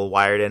actual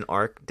wired-in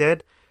ARC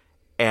did.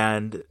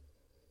 And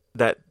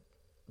that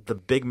the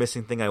big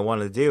missing thing I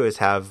wanted to do is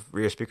have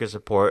rear speaker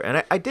support.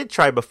 And I did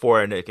try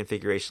before in a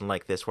configuration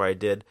like this where I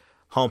did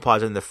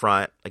HomePods in the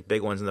front, like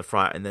big ones in the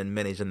front, and then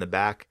minis in the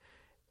back.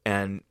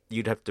 And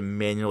you'd have to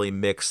manually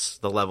mix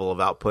the level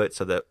of output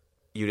so that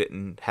you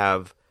didn't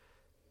have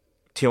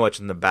too much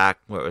in the back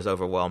where it was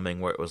overwhelming,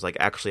 where it was like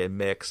actually a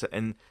mix.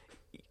 And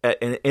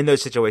in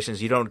those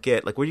situations, you don't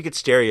get, like, where you get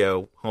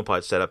stereo HomePod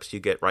setups, you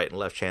get right and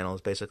left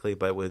channels basically.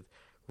 But with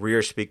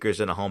rear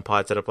speakers in a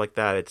HomePod setup like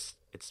that, it's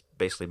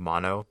basically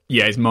mono.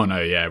 Yeah, it's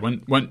mono. Yeah,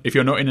 when if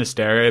you're not in a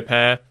stereo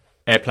pair,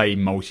 AirPlay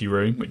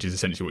multi-room, which is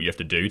essentially what you have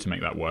to do to make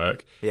that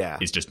work,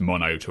 is just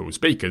mono tool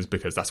speakers,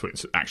 because that's what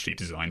it's actually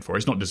designed for.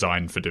 It's not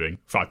designed for doing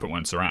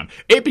 5.1 surround.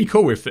 It'd be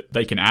cool if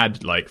they can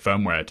add like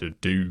firmware to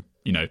do,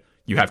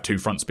 you have 2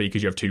 front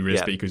speakers, you have 2 rear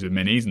speakers with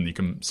minis, and you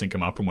can sync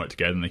them up and work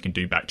together, and they can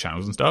do back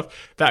channels and stuff.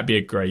 That'd be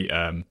a great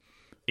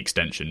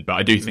extension. But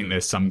I do think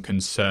there's some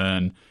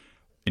concern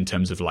in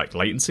terms of like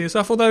latency and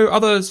stuff, although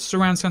other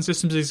surround sound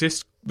systems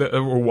exist that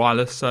are all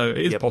wireless, so it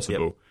is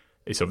possible. Yep.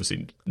 It's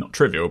obviously not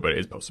trivial, but it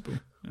is possible.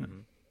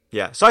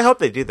 Yeah, so I hope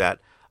they do that.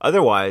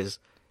 Otherwise,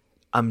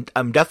 I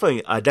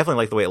definitely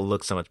like the way it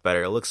looks so much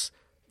better. It looks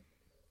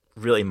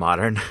really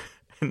modern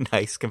and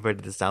nice compared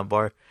to the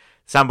soundbar.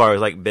 The soundbar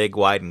is like big,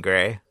 wide, and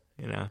gray,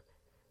 and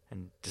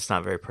just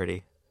not very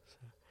pretty. So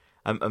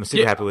I'm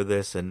super happy with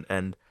this,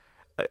 and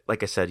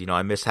like I said,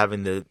 I miss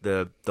having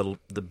the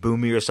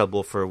boomier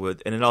subwoofer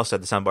with, and it also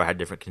the soundbar had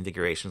different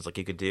configurations, like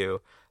you could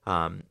do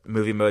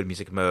movie mode,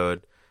 music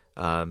mode,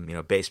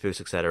 bass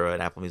boost, etc.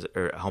 And Apple Music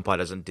or HomePod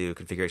doesn't do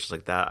configurations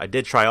like that. I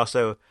did try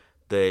also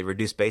the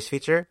reduced bass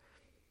feature.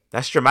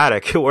 That's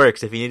dramatic. It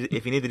works. If you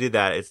need to do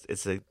that,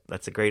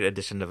 that's a great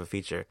addition of a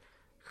feature.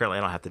 Currently,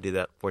 I don't have to do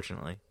that,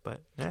 fortunately.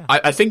 But yeah,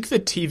 I think the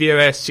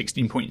tvOS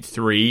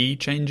 16.3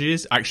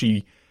 changes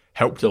actually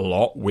helped a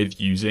lot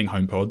with using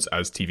HomePods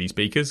as TV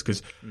speakers,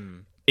 because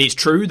it's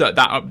true that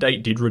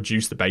update did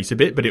reduce the bass a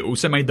bit, but it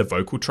also made the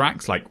vocal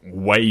tracks like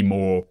way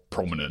more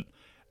prominent.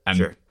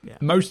 And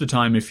most of the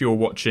time, if you're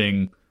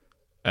watching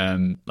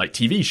like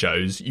TV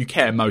shows, you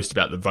care most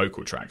about the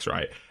vocal tracks,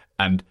 right?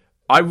 And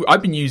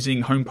I've been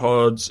using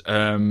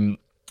HomePods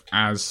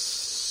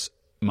as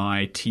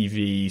my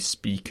TV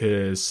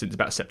speakers since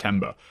about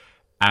September.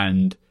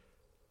 And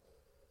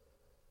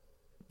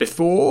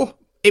before,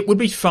 it would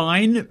be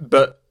fine,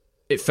 but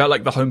it felt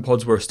like the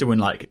HomePods were still in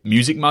like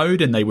music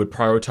mode, and they would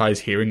prioritize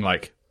hearing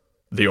like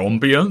the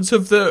ambience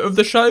of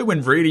the show,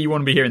 when really you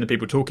want to be hearing the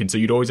people talking. So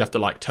you'd always have to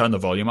like turn the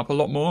volume up a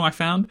lot more, I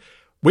found.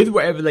 With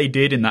whatever they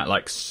did in that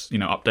like,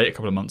 update a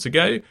couple of months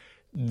ago,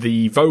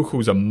 the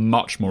vocals are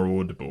much more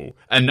audible,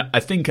 and I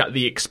think at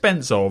the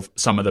expense of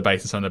some of the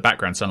bass and some of the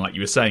background sound, like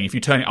you were saying. If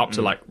you turn it up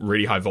to like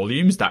really high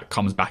volumes, that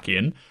comes back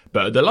in,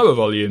 but at the lower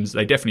volumes,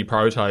 they definitely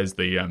prioritize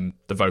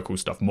the vocal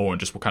stuff more, and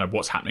just kind of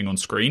what's happening on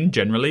screen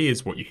generally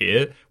is what you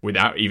hear,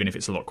 without even if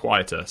it's a lot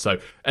quieter. So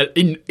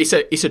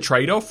it's a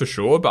trade-off for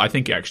sure, but I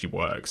think it actually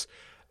works.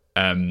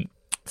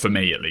 For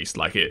me at least,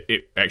 like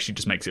it actually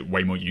just makes it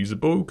way more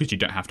usable, because you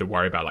don't have to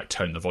worry about like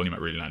turning the volume up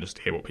really loud just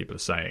to hear what people are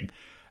saying.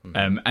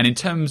 And in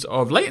terms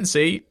of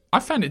latency, I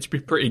found it to be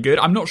pretty good.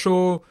 I'm not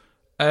sure.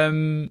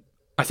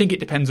 I think it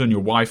depends on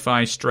your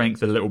Wi-Fi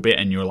strength a little bit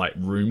and your like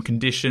room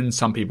conditions.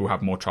 Some people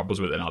have more troubles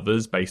with it than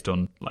others based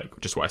on like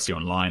just what I see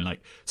online.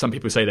 Like some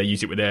people say they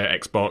use it with their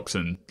Xbox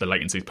and the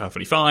latency is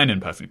perfectly fine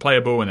and perfectly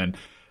playable, and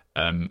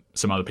then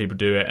some other people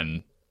do it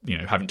and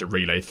having to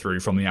relay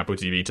through from the Apple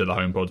TV to the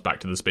HomePods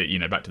back to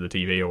the back to the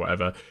TV or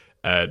whatever.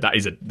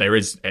 There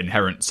is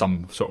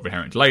some sort of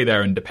inherent delay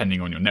there, and depending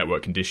on your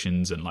network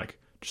conditions and like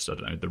just I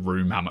don't know the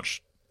room, how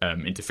much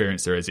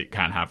interference there is, it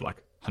can have like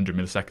 100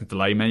 milliseconds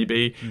delay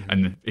maybe.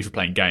 And if you're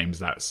playing games,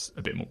 that's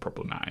a bit more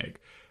problematic.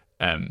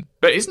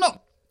 But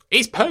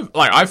it's perfect.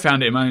 Like I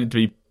found it to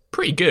be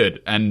pretty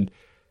good, and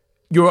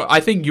I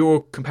think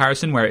your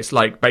comparison where it's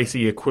like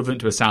basically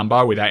equivalent to a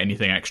soundbar without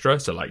anything extra,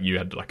 so like you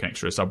had like an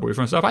extra subwoofer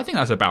and stuff, I think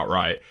that's about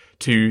right.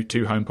 Two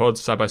HomePods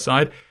side by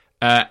side,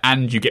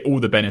 and you get all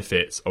the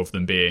benefits of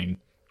them being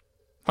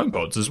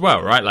HomePods as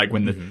well, right? Like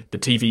when the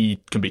TV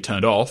can be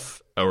turned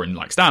off or in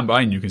like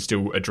standby, and you can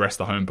still address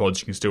the HomePods,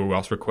 you can still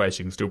ask requests,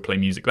 you can still play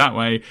music that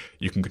way,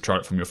 you can control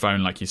it from your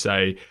phone like you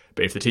say,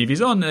 but if the TV's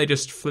on, they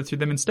just flick through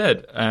them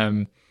instead.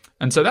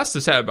 And so that's the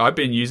setup I've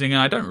been using,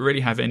 and I don't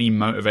really have any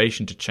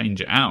motivation to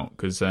change it out,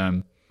 because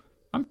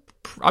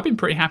I've been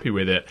pretty happy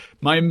with it.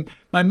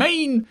 My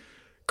main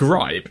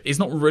gripe is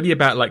not really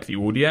about like the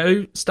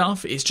audio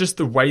stuff, it's just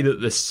the way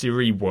that the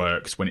Siri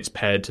works when it's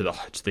paired to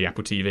the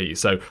Apple TV.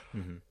 So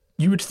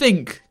you would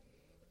think,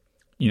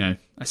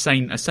 a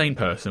sane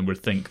person would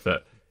think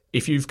that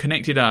if you've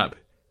connected up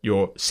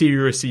your Siri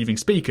receiving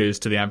speakers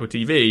to the Apple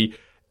TV,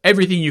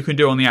 everything you can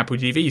do on the Apple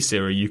TV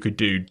Siri, you could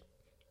do.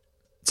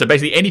 So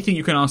basically anything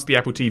you can ask the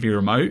Apple TV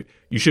remote,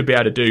 you should be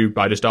able to do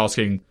by just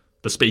asking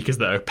the speakers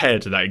that are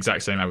paired to that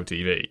exact same Apple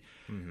TV.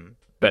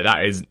 But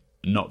that is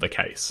not the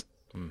case,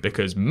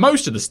 because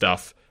most of the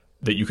stuff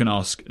that you can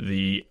ask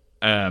the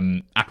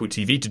Apple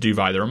TV to do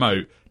via the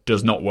remote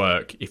does not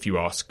work if you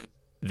ask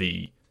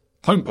the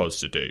HomePods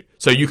to do.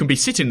 So you can be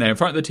sitting there in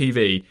front of the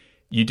TV,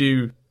 you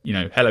do,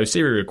 hello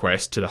Siri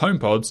request to the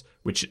HomePods,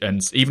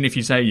 and even if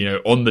you say,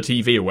 on the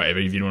TV or whatever,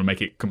 if you want to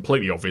make it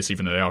completely obvious,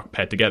 even though they are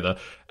paired together,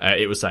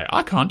 it will say,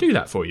 I can't do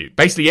that for you.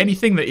 Basically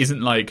anything that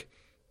isn't like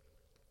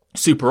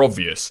super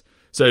obvious.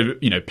 So,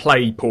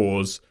 play,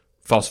 pause,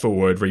 fast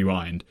forward,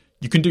 rewind.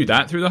 You can do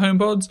that through the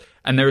HomePods,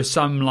 and there is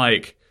some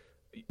like,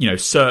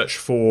 search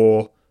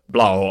for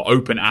blah or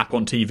open app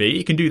on TV.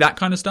 You can do that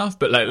kind of stuff,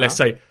 but like, let's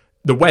say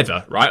the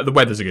weather, right? The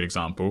weather's a good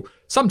example.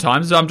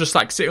 Sometimes I'm just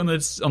like sitting on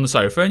the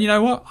sofa, and you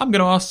know what? I'm going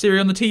to ask Siri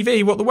on the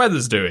TV what the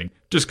weather's doing,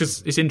 just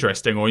because it's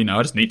interesting, or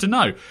I just need to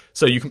know.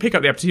 So you can pick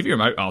up the Apple TV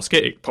remote, ask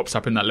it pops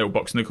up in that little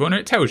box in the corner,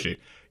 it tells you.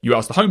 You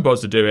ask the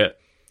HomePods to do it,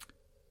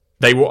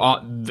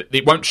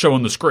 it won't show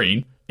on the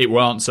screen. It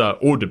will answer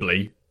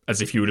audibly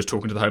as if you were just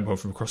talking to the HomePod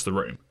from across the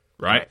room,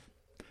 right?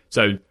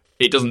 So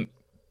it doesn't,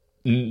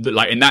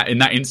 like in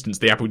that instance,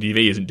 the Apple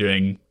TV isn't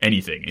doing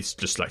anything. It's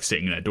just like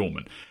sitting there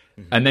dormant.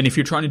 And then if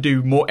you're trying to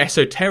do more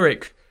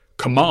esoteric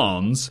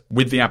commands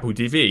with the Apple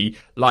TV,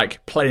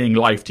 like playing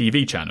live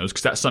TV channels,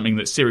 because that's something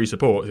that Siri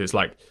supports. It's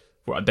like,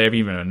 they have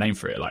even a name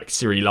for it, like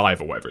Siri Live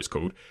or whatever it's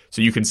called.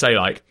 So you can say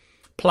like,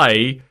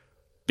 play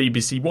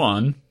BBC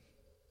One,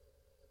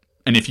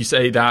 and if you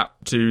say that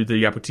to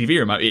the Apple TV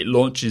remote, it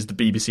launches the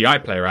BBC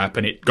iPlayer app,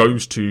 and it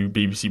goes to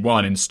BBC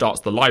One and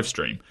starts the live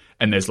stream.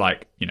 And there's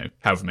like,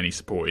 however many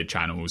supported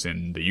channels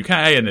in the UK,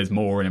 and there's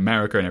more in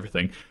America and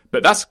everything.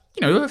 But that's,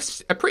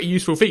 a pretty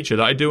useful feature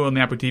that I do on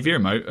the Apple TV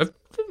remote,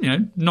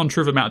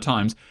 non-trivial amount of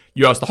times.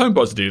 You ask the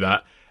HomePods to do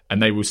that,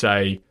 and they will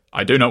say,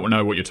 I do not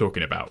know what you're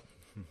talking about.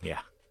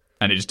 Yeah.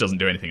 And it just doesn't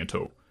do anything at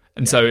all.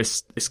 And so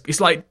it's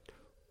like,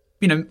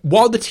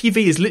 while the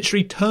TV is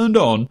literally turned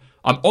on,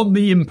 I'm on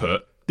the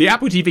input, the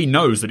Apple TV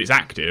knows that it's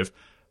active.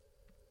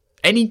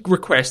 Any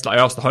request that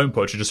I ask the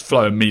HomePod should just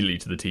flow immediately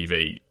to the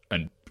TV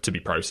and to be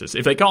processed.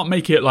 If they can't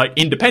make it like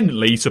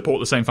independently support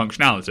the same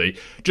functionality,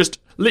 just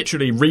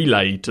literally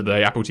relay to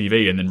the Apple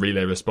TV and then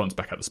relay response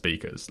back at the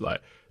speakers.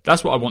 Like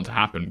that's what I want to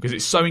happen, because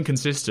it's so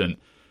inconsistent.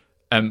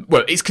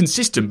 Well, it's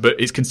consistent, but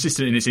it's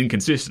consistent in its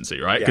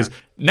inconsistency, right? Because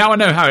now I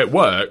know how it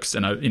works,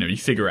 and you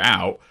figure it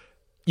out.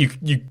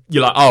 You're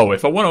like, oh,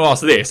 if I want to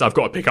ask this, I've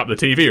got to pick up the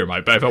TV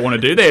remote. But if I want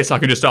to do this, I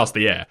can just ask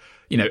the Air.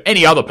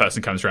 Any other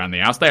person comes around the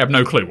house, they have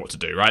no clue what to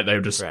do, right?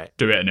 They'll just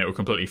do it, and it will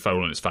completely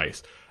fall on its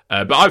face.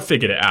 But I've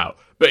figured it out.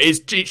 But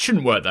it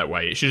shouldn't work that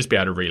way. It should just be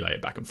able to relay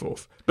it back and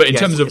forth. But in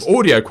terms of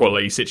audio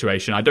quality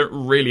situation, I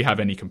don't really have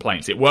any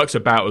complaints. It works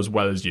about as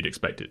well as you'd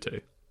expect it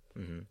to.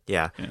 Mm-hmm.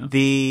 Yeah.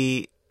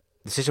 The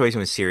situation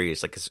with Siri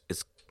is like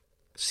it's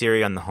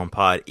Siri on the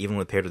HomePod, even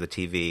with paired with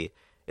the TV,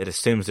 it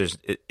assumes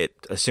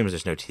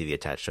there's no TV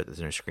attached to it.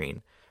 There's no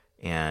screen,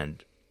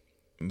 and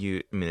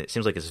it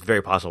seems like it's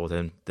very possible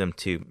for them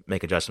to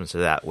make adjustments to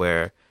that.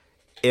 Where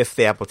if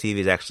the Apple TV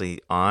is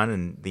actually on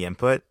and the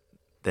input,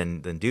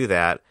 then do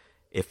that.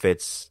 If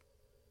it's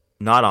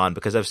not on,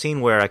 because I've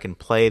seen where I can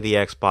play the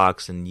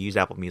Xbox and use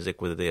Apple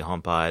Music with the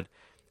HomePod,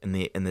 and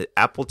the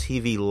Apple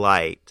TV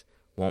Lite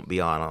won't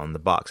be on the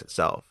box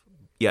itself.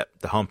 Yet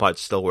the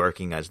HomePod's still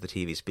working as the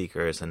TV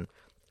speakers, and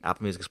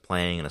Apple Music's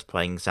playing, and it's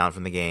playing sound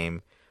from the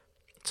game.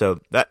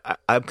 So that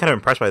I'm kind of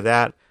impressed by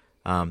that.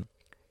 And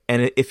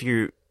if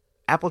your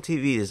Apple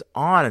TV is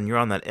on and you're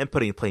on that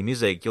input and you play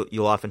music,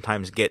 you'll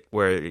oftentimes get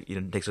where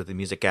it takes with the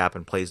music app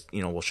and plays.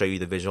 Will show you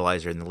the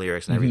visualizer and the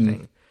lyrics and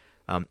everything.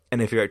 And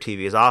if your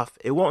TV is off,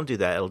 it won't do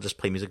that. It'll just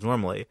play music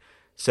normally.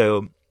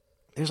 So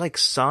there's like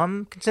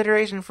some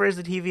consideration for is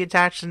the TV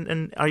attached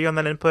and are you on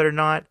that input or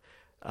not?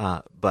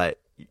 But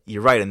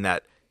you're right in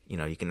that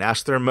you can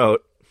ask the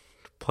remote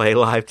to play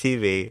live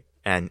TV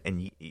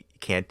and you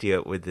can't do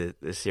it with the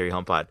Siri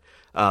HomePod.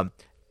 And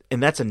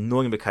that's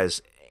annoying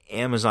because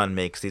Amazon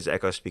makes these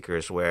Echo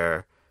speakers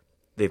where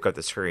they've got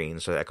the screen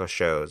so Echo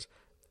shows,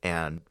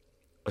 and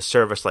a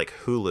service like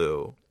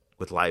Hulu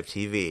with live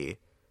TV,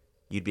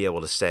 you'd be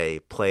able to say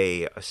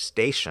play a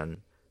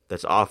station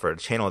that's offered,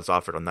 a channel that's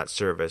offered on that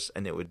service,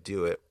 and it would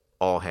do it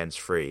all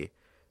hands-free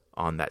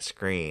on that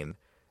screen.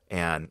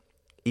 And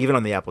even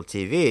on the Apple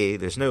TV,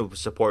 there's no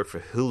support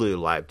for Hulu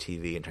Live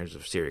TV in terms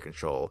of Siri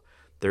control.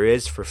 There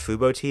is for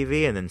Fubo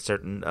TV and then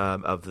certain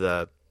of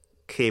the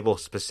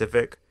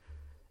cable-specific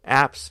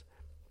apps.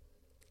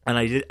 And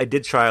I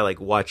did try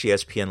like watch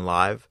ESPN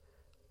Live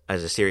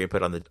as a Siri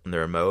input on the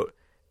remote,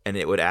 and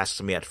it would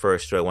ask me at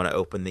first, do I want to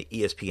open the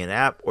ESPN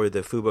app or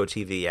the Fubo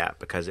TV app,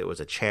 because it was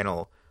a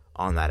channel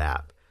on that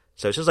app.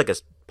 So it's just like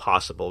it's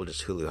possible,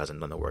 just Hulu hasn't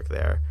done the work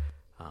there.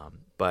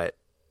 But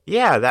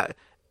yeah, that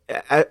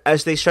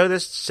as they show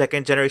this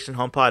second generation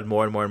HomePod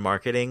more and more in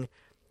marketing,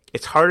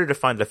 it's harder to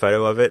find a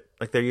photo of it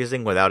like they're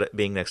using without it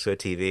being next to a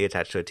TV,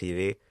 attached to a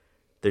TV.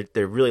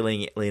 They're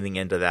really leaning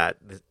into that.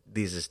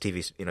 These is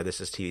TV,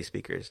 this is TV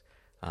speakers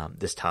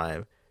this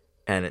time,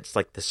 and it's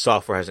like the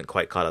software hasn't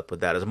quite caught up with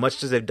that. As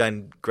much as they've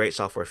done great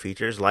software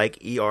features like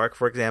eARC,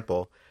 for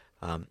example,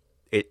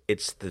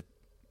 it's the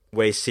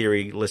way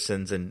Siri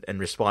listens and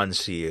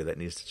responds to you that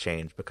needs to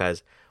change,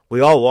 because we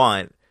all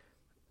want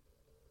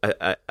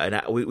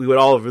we would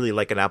all really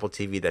like an Apple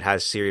TV that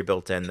has Siri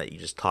built in that you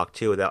just talk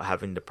to without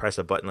having to press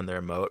a button on the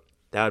remote.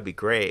 That would be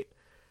great,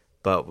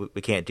 but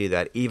we can't do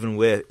that even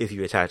if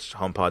you attach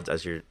HomePods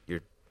as your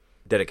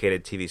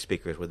dedicated TV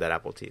speakers with that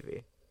Apple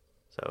TV.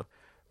 So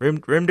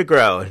room to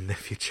grow in the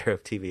future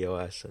of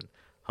tvOS and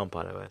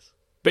HomePod OS.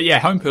 But yeah,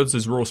 HomePods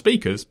as raw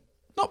speakers,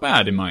 not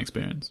bad in my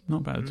experience.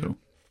 Not bad at all.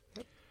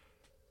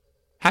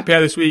 Happy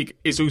Hour this week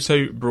is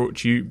also brought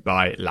to you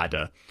by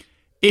Ladder.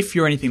 If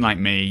you're anything like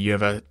me, you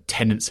have a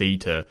tendency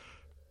to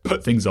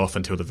put things off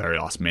until the very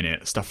last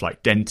minute. Stuff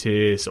like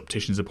dentists,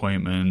 opticians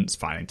appointments,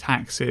 filing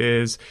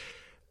taxes.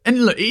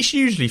 And look, it's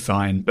usually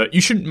fine, but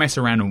you shouldn't mess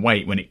around and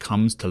wait when it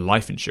comes to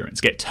life insurance.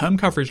 Get term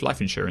coverage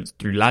life insurance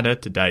through Ladder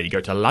today.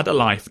 Go to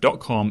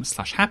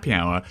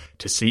ladderlife.com/happyhour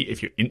to see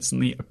if you're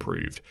instantly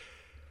approved.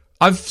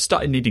 I've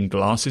started needing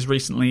glasses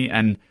recently,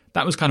 and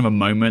that was kind of a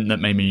moment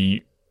that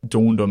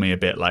dawned on me a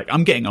bit. Like,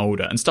 I'm getting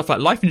older, and stuff like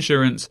life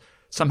insurance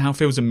somehow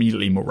feels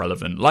immediately more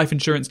relevant. Life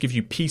insurance gives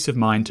you peace of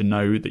mind to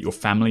know that your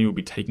family will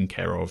be taken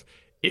care of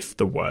if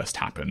the worst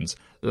happens.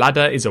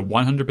 Ladder is a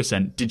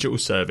 100% digital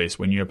service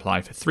when you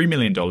apply for $3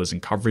 million in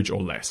coverage or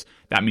less.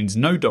 That means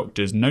no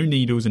doctors, no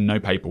needles, and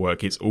no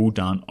paperwork. It's all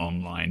done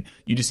online.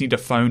 You just need a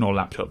phone or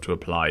laptop to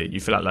apply.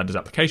 You fill out Ladder's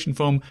application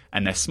form,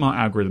 and their smart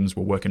algorithms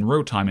will work in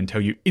real time and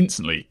tell you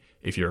instantly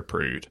if you're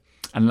approved.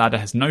 And Ladder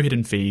has no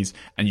hidden fees,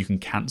 and you can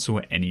cancel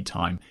at any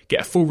time.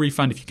 Get a full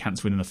refund if you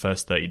cancel within the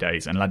first 30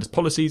 days. And Ladder's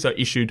policies are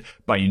issued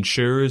by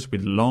insurers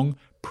with long,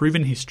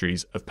 proven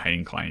histories of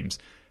paying claims.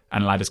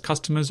 And Ladder's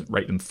customers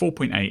rate them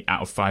 4.8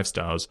 out of 5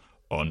 stars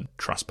on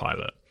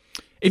Trustpilot.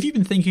 If you've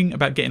been thinking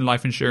about getting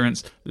life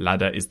insurance,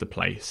 Ladder is the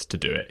place to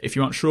do it. If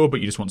you aren't sure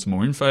but you just want some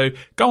more info,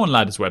 go on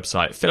Ladder's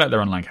website, fill out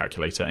their online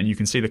calculator, and you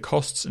can see the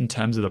costs and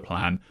terms of the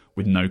plan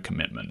with no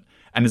commitment.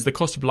 And as the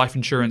cost of life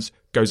insurance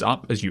goes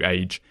up as you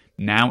age,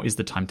 now is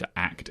the time to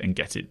act and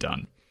get it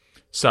done.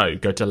 So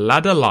go to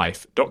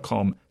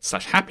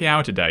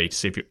ladderlife.com/happyhour today to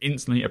see if you're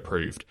instantly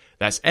approved.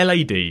 That's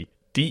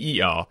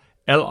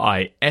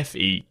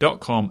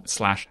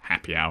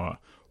ladderlife.com/happyhour.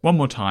 One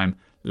more time,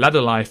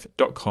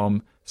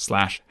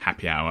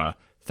 ladderlife.com/happyhour.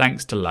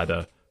 Thanks to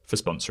Ladder for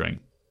sponsoring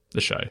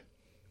the show.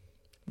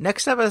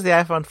 Next up is the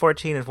iPhone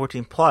 14 and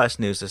 14 Plus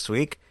news this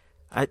week.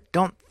 I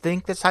don't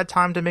think this had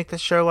time to make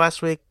this show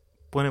last week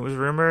when it was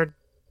rumored.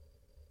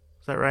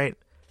 Is that right?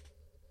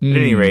 At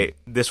any rate,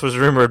 this was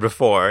rumored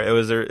before. It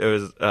was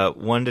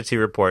 1 to 2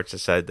 reports that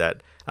said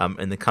that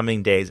in the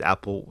coming days,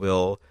 Apple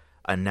will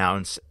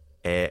announce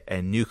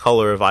a new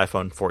color of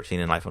iPhone 14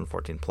 and iPhone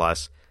 14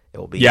 Plus. It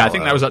will be yellow. I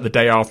think that was like the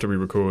day after we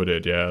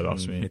recorded. Yeah,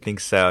 last week. I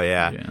think so.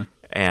 Yeah.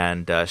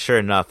 And sure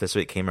enough, this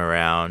week came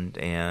around,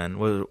 and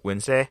was it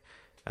Wednesday?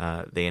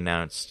 They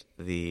announced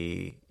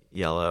the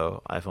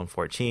yellow iPhone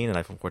 14 and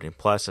iPhone 14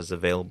 Plus is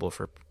available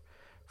for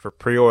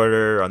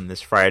pre-order on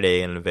this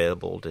Friday and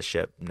available to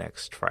ship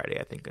next Friday.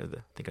 I think of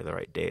the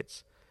right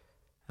dates.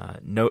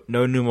 No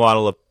new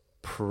model of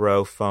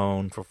Pro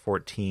phone for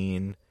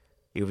 14.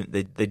 Even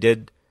they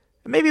did.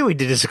 Maybe we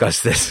did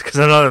discuss this because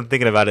I'm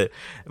thinking about it.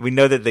 We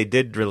know that they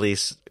did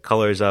release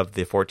colors of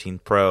the 14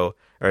 Pro,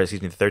 or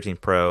excuse me, the 13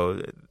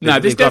 Pro. No,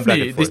 this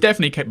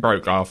definitely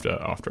broke after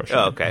I showed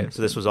Oh, okay.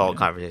 So this was all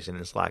conversation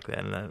in Slack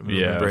then.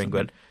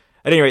 But at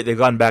any rate, they've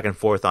gone back and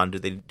forth on do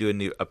they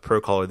do a Pro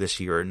color this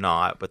year or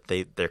not. But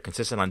they're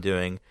consistent on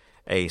doing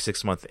a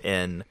 6-month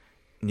in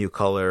new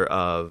color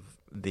of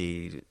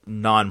the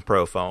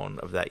non-Pro phone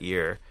of that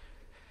year.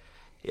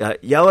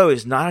 Yellow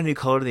is not a new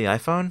color to the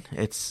iPhone.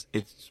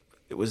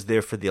 It was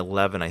there for the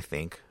 11, I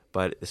think,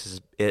 but this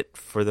is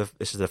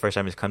the first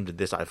time it's come to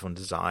this iPhone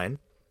design.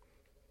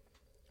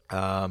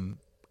 So,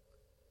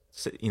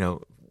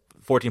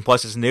 14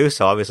 Plus is new,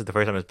 so obviously the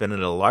first time it's been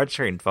in a large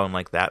screen phone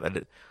like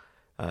that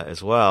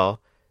as well.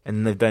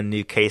 And they've done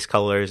new case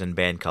colors and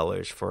band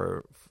colors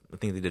I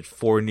think they did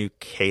 4 new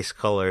case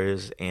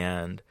colors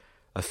and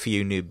a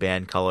few new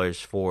band colors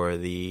for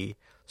the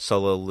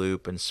Solo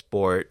Loop and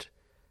Sport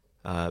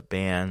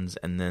bands,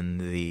 and then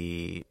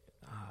the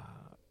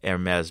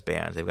Hermes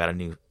bands. They've got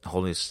a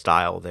whole new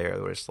style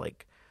there where it's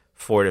like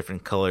 4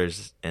 different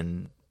colors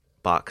in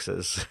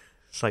boxes.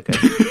 It's like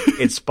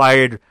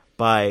inspired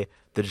by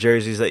the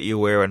jerseys that you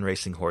wear when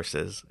racing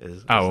horses.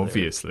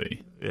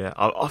 Obviously. Yeah,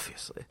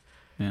 obviously.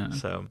 Yeah.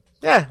 So,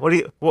 yeah.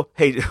 What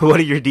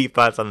are your deep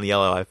thoughts on the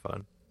yellow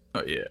iPhone?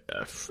 Oh, yeah,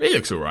 it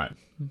looks all right.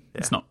 Yeah.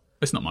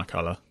 It's not my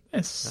color.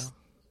 It's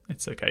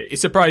okay.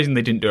 It's surprising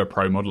they didn't do a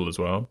Pro model as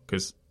well,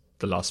 because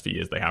the last few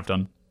years they have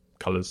done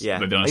colors. Yeah.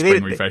 They've done a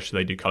spring refresh.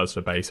 They do colors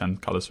for base and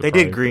colors for Pro.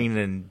 They did green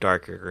and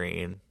darker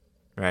green,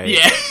 right?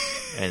 Yeah.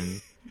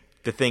 And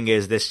the thing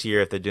is, this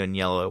year if they're doing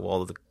yellow,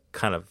 well,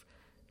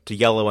 to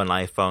yellow an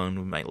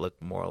iPhone might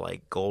look more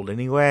like gold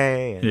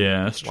anyway. And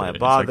yeah, that's true. Why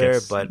bother?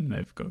 But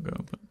they've got to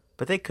go.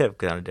 But they could have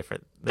done a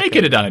different. They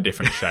could have done a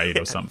different shade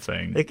or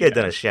something. They could have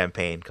done a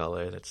champagne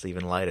color that's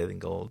even lighter than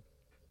gold.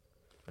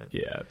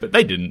 But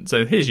they didn't.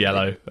 So here's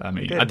yellow. I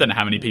mean, I don't know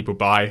how many people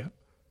buy.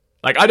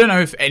 Like, I don't know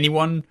if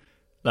anyone,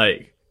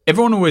 like,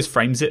 everyone always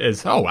frames it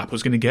as, oh,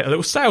 Apple's going to get a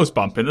little sales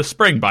bump in the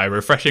spring by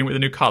refreshing with a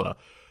new color.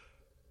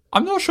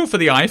 I'm not sure for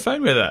the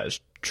iPhone whether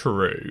that's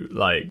true.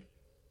 Like,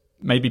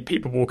 maybe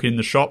people walking in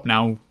the shop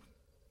now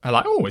are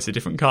like, oh, it's a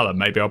different color.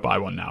 Maybe I'll buy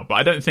one now. But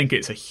I don't think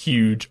it's a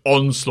huge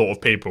onslaught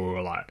of people who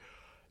are like,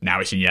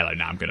 now it's in yellow,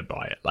 now I'm going to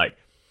buy it. Like,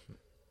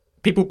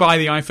 people buy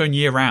the iPhone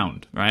year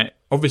round, right?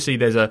 Obviously,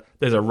 there's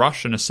a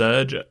rush and a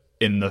surge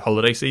in the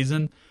holiday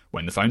season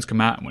when the phones come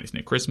out and when it's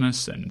near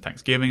Christmas and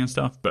Thanksgiving and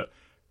stuff. But,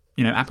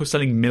 Apple's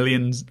selling a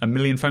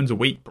million phones a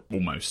week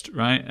almost,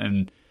 right?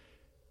 And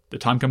the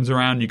time comes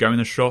around, you go in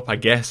the shop, I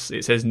guess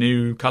it says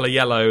new color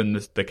yellow, and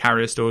the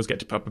carrier stores get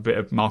to put up a bit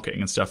of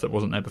marketing and stuff that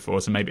wasn't there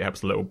before, so maybe it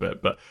helps a little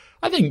bit. But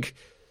I think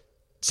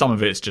some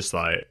of it's just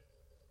like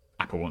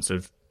Apple wants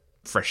to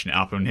freshen it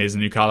up, and here's a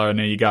new color, and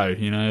there you go.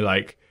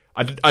 Like,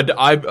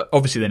 I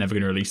obviously they're never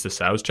going to release the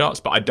sales charts,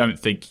 but I don't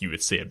think you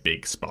would see a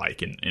big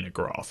spike in a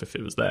graph if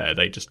it was there.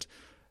 They just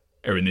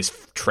are in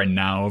this trend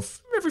now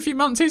of every few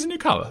months here's a new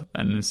color,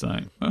 and it's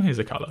like, well, here's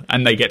a color,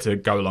 and they get to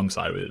go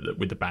alongside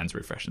with the band's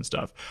refresh and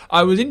stuff.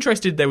 I was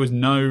interested there was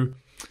no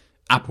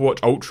Apple Watch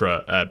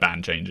Ultra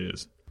band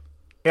changes.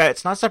 Yeah,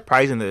 it's not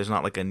surprising that there's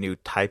not like a new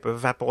type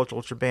of Apple Watch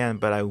Ultra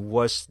band, but I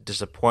was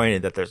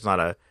disappointed that there's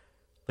not a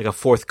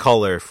fourth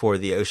color for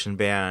the Ocean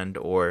band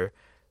or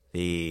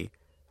the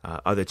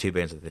other 2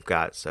 bands that they've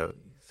got. So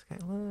it's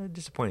kind of a little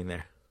disappointing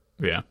there.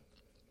 Yeah.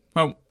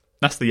 Well,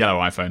 that's the yellow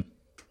iPhone.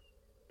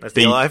 That's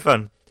the yellow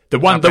iPhone. The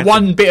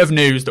one bit of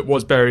news that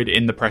was buried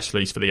in the press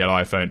release for the yellow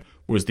iPhone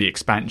was the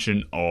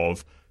expansion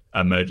of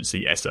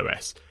emergency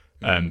SOS.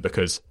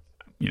 Because,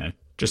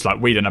 just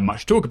like we don't have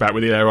much to talk about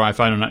with the yellow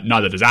iPhone, and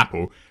neither does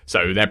Apple.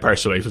 So their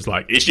press release was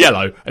like, it's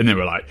yellow. And they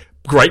were like,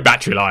 great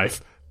battery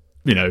life,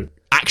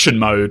 action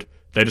mode.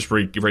 They're just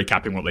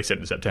recapping what they said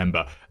in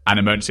September, and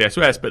emergency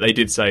SOS. But they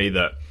did say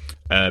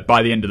that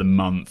by the end of the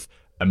month,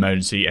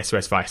 emergency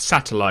SOS via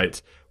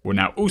satellite will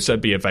now also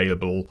be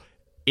available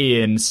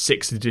in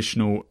 6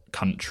 additional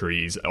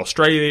countries: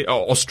 Austria,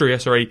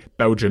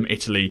 Belgium,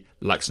 Italy,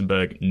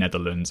 Luxembourg,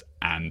 Netherlands,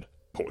 and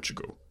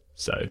Portugal.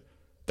 So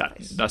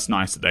that's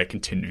nice that they're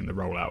continuing the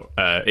rollout.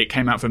 It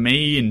came out for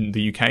me in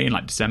the UK in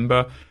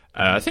December.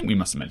 I think we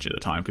must have mentioned it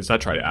at the time because I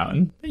tried it out,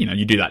 and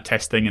you do that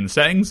test thing in the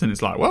settings, and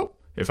it's like, well,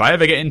 if I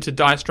ever get into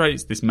dire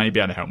straits, this may be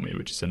able to help me,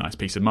 which is a nice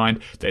peace of mind.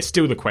 There's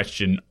still the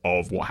question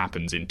of what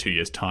happens in 2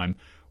 years' time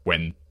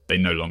when they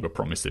no longer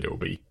promise that it will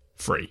be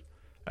free.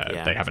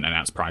 They haven't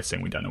announced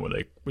pricing. We don't know what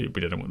they're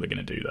going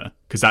to do there,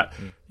 because that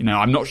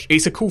I'm not.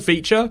 It's a cool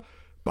feature,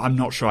 but I'm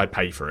not sure I'd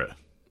pay for it.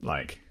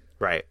 Like,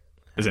 right,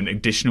 as an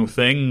additional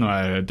thing,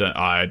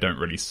 I don't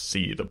really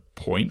see the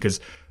point,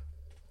 because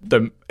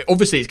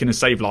obviously it's going to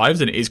save lives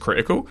and it is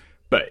critical,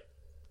 but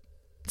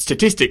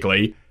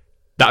statistically,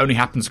 that only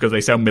happens because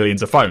they sell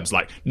millions of phones.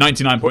 Like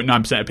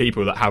 99.9% of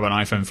people that have an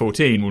iPhone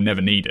 14 will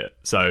never need it.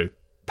 So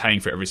paying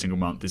for it every single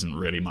month isn't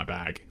really my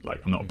bag.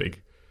 Like, I'm not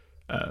big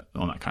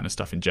on that kind of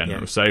stuff in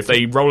general. So if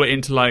they roll it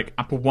into like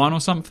Apple One or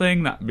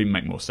something, that would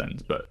make more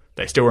sense. But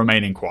they still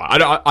remain in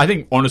quiet. I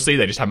think honestly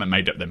they just haven't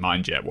made up their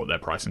mind yet what their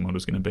pricing model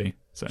is going to be.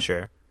 So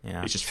sure,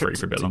 yeah, it's just free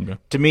for a bit longer.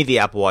 To me, the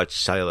Apple Watch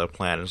cellular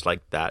plan is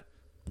like that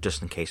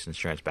just in case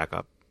insurance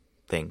backup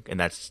thing, and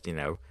that's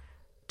 $10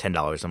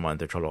 a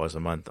month or $12 a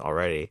month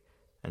already.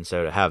 And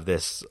so to have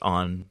this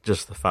on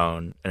just the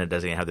phone, and it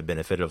doesn't even have the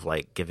benefit of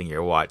like giving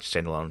your watch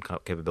standalone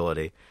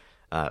capability.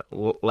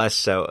 Less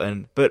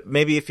so, but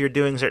maybe if you're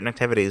doing certain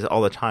activities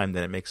all the time,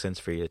 then it makes sense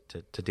for you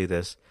to do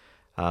this.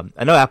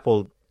 I know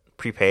Apple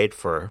prepaid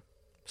for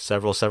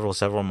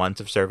several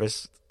months of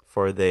service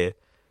for the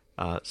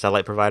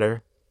satellite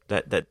provider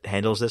that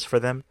handles this for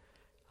them,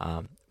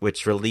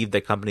 which relieved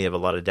the company of a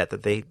lot of debt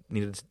that they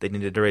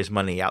needed to raise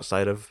money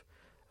outside of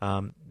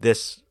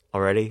this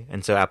already,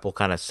 and so Apple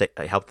kind of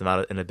helped them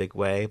out in a big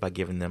way by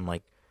giving them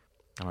like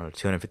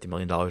 $250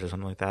 million or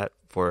something like that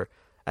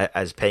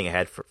as paying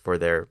ahead for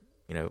their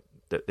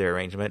their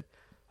arrangement.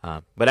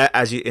 But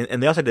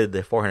and they also did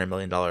the $400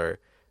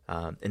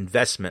 million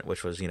investment,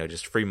 which was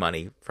just free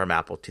money from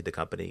Apple to the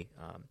company.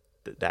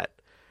 That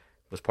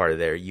was part of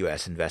their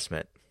U.S.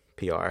 investment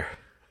PR.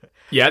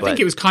 Yeah, I think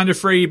it was kind of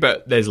free,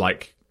 but there's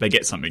like they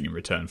get something in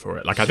return for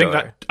it. Like I think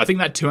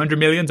that 200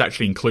 million is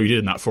actually included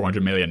in that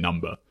 400 million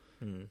number.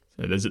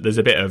 So there's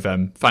a bit of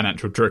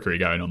financial trickery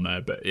going on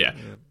there, but yeah.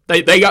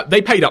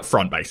 They paid up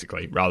front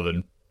basically rather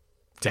than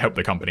to help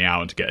the company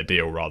out and to get a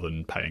deal rather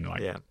than paying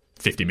like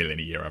 50 million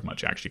a year, how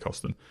much it actually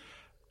cost them.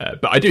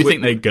 But I do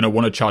think they're going to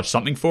want to charge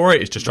something for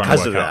it. It's just trying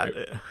to work out.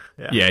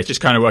 It's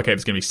just trying to work out if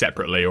it's going to be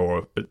separately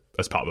or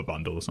as part of a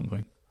bundle or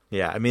something.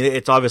 Yeah, I mean,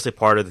 it's obviously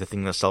part of the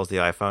thing that sells the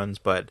iPhones,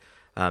 but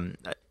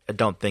I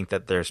don't think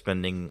that they're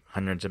spending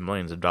hundreds of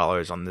millions of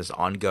dollars on this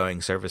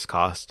ongoing service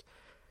cost,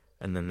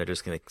 and then they're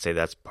just going to say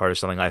that's part of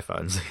selling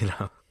iPhones,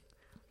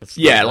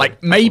 Yeah,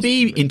 like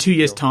maybe in 2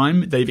 years'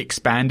 time they've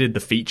expanded the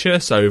feature,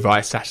 so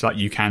via satellite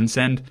you can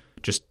send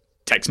just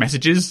text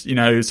messages,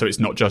 so it's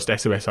not just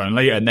SOS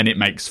only, and then it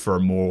makes for a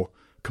more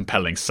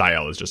compelling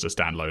sale as just a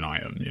standalone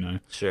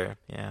item, Sure,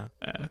 yeah.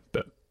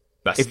 But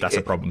that's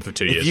a problem for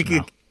 2 years from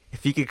now.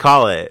 If you could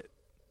call it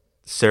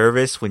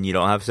service when you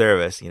don't have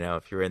service,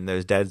 if you're in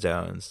those dead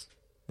zones,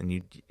 and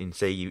you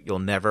say you'll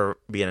never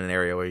be in an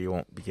area where you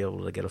won't be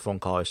able to get a phone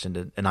call or send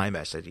an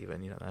iMessage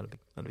even,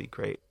 that'd be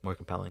great, more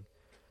compelling.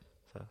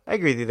 So I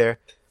agree with you there.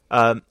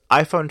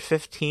 iPhone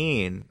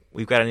 15,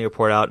 we've got a new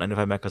report out,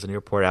 95Mac has a new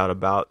report out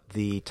about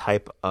the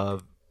type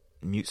of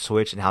mute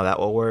switch and how that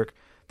will work.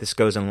 This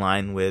goes in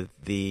line with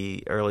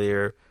the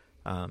earlier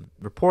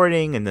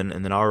reporting, and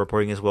then our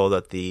reporting as well,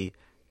 that the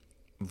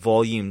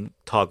volume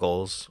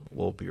toggles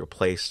will be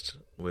replaced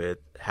with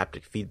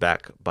haptic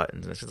feedback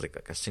buttons. And this is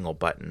like a single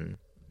button.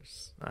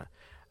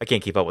 I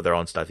can't keep up with their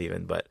own stuff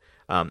even, but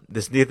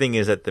this new thing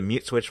is that the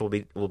mute switch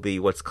will be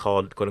what's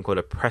called quote unquote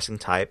a pressing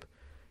type.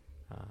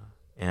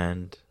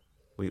 And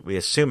we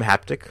assume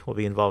haptic will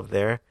be involved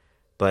there,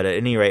 but at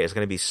any rate, it's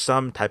going to be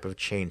some type of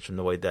change from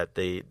the way that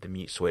the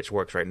mute switch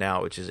works right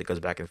now, which is it goes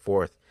back and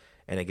forth,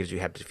 and it gives you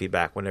haptic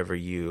feedback whenever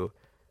you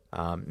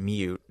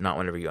mute, not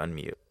whenever you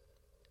unmute.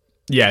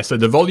 Yeah, so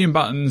the volume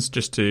buttons,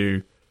 just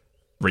to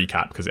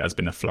recap, because it has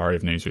been a flurry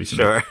of news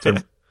recently. Sure. So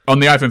on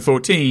the iPhone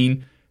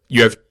 14,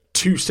 you have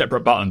two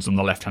separate buttons on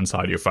the left-hand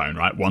side of your phone,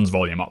 right? One's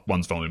volume up,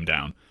 one's volume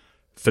down.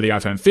 For the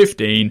iPhone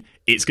 15,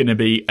 it's going to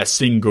be a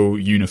single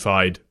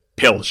unified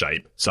pill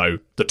shape. So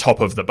the top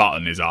of the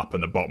button is up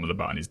and the bottom of the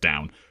button is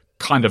down.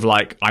 Kind of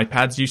like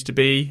iPads used to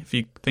be, if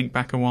you think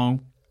back a while.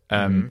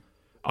 I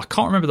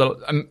can't remember was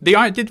the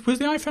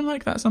iPhone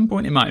like that at some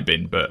point? It might have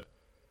been, but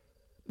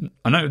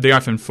I know the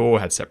iPhone 4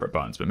 had separate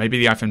buttons, but maybe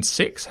the iPhone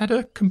 6 had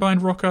a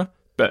combined rocker,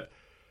 but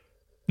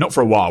not for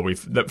a while.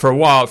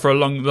 For the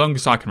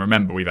longest I can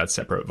remember, we've had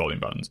separate volume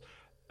buttons.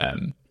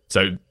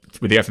 So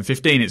with the iPhone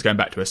 15, it's going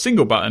back to a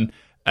single button,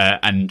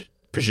 and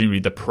presumably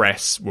the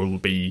press will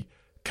be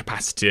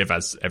capacitive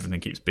as everything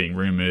keeps being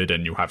rumored,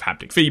 and you'll have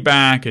haptic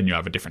feedback, and you'll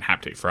have a different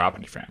haptic for up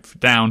and different for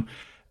down.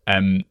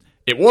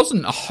 It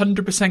wasn't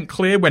 100%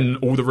 clear when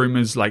all the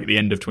rumors like the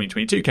end of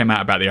 2022 came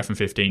out about the iPhone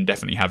 15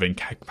 definitely having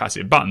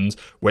capacitive buttons,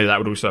 whether that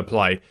would also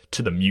apply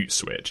to the mute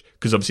switch.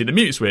 Because obviously the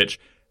mute switch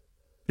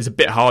is a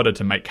bit harder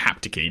to make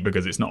haptic-y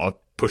because it's not a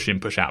push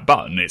in, push out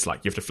button. It's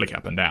like you have to flick it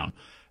up and down.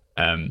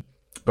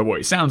 But what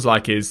it sounds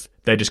like is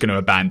they're just going to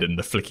abandon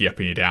the flicky up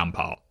and down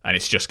part, and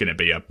it's just going to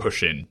be a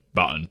push in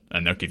button,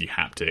 and they'll give you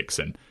haptics.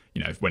 And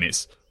when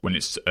it's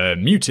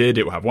muted,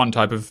 it will have one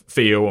type of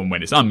feel, and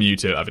when it's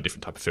unmuted, it'll have a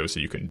different type of feel,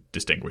 so you can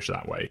distinguish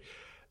that way.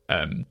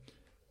 The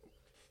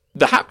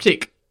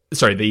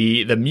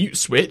mute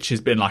switch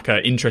has been like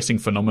an interesting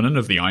phenomenon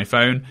of the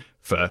iPhone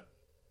for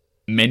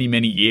many,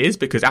 many years,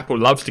 because Apple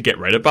loves to get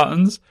rid of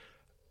buttons,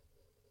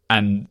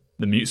 and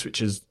the mute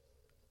switches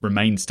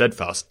remain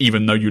steadfast,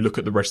 even though you look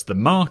at the rest of the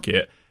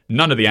market,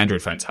 none of the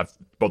Android phones have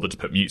bothered to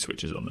put mute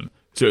switches on them.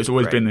 So it's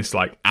always been this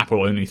like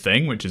Apple only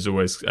thing, which has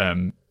always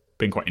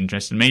been quite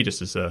interesting to me,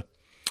 just as a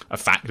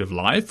fact of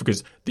life,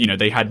 because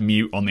they had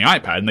mute on the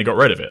iPad and they got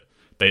rid of it.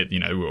 They,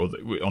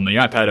 on the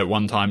iPad at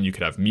one time you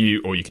could have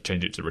mute, or you could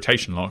change it to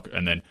rotation lock,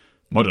 and then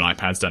modern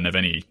iPads don't have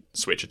any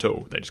switch at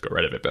all. They just got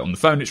rid of it. But on the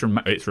phone,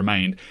 it's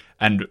remained.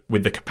 And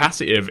with the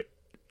capacity of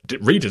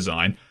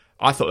redesign,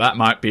 I thought that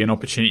might be an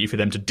opportunity for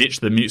them to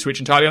ditch the mute switch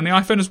entirely on the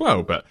iPhone as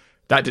well. But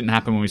that didn't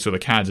happen when we saw the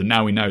CADs, and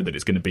now we know that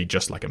it's going to be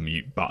just like a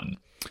mute button.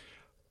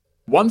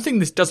 One thing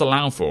this does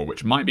allow for,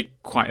 which might be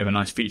quite of a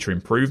nice feature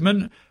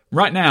improvement,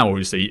 right now,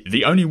 obviously,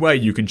 the only way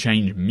you can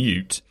change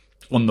mute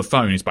on the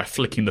phone is by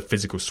flicking the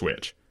physical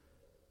switch,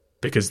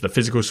 because the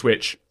physical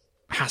switch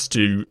has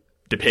to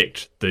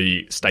depict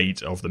the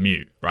state of the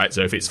mute, right?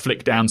 So if it's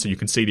flicked down so you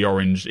can see the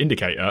orange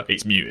indicator,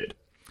 it's muted.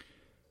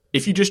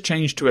 If you just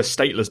change to a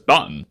stateless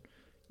button,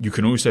 you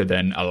can also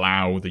then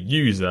allow the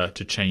user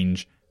to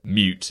change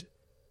mute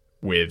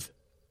with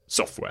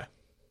software.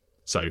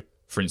 So,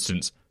 for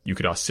instance, you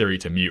could ask Siri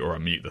to mute or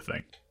unmute the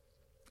thing.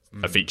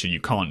 A feature you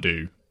can't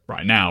do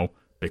right now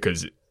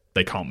because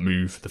they can't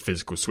move the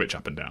physical switch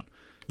up and down.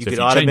 You could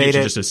automate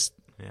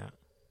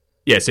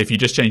it. So if you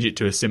just change it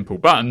to a simple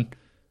button,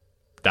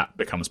 that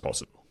becomes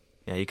possible.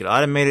 Yeah, you could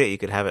automate it. You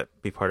could have it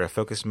be part of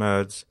focus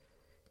modes.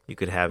 You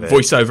could have it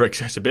voice over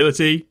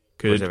accessibility.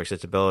 Voice over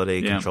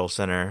accessibility, control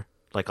center,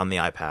 like on the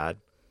iPad.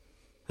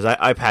 Because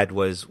iPad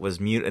was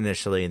mute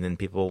initially, and then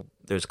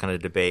there's kind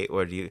of debate,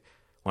 where do you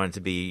want it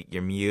to be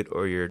your mute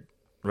or your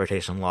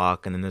rotation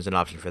lock, and then there's an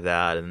option for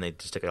that, and they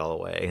just took it all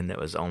away, and it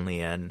was only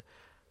in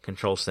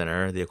control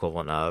center, the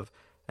equivalent of.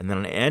 And then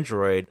on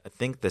Android, I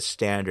think the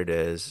standard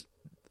is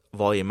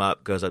volume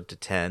up goes up to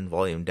 10,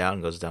 volume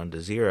down goes down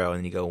to 0, and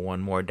then you go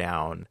one more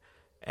down,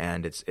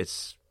 and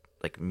it's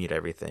like mute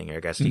everything. Or I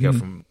guess you go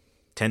from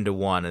 10 to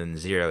 1, and then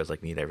 0 is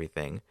like mute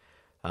everything.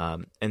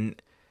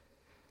 And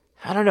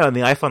I don't know, in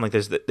the iPhone, like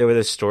there were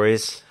those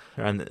stories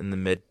around in the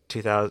mid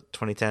 2010s,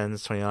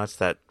 20aughts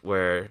that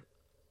where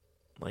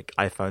like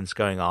iPhones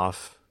going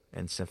off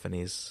and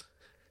symphonies.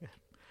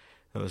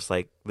 It was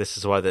like, this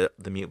is why the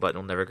mute button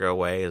will never go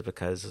away, is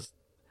because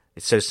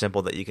it's so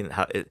simple that you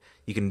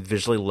can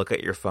visually look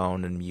at your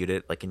phone and mute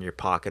it, like in your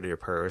pocket or your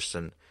purse,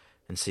 and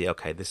see,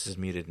 okay, this is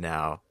muted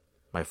now.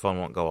 My phone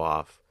won't go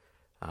off,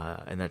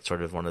 and that's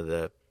sort of one of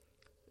the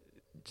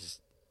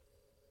just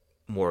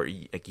more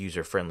like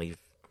user-friendly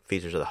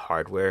features of the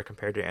hardware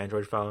compared to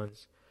Android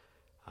phones.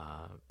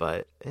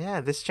 But yeah,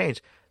 this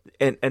changed,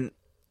 and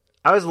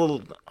I was a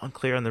little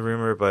unclear on the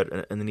rumor, but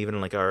and then even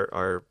in like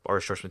our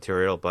source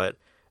material, but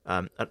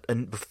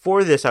and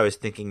before this, I was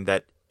thinking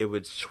that it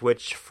would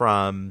switch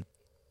from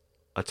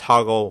a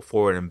toggle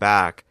forward and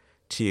back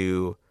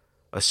to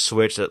a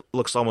switch that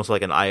looks almost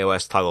like an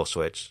iOS toggle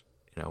switch,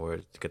 where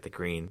you get the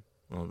green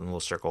little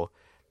circle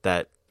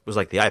that was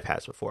like the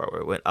iPads before,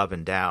 where it went up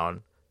and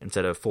down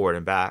instead of forward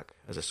and back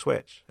as a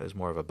switch. It was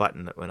more of a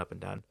button that went up and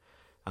down.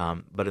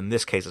 But in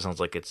this case, it sounds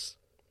like it's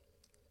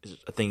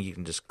a thing you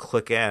can just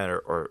click in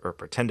or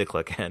pretend to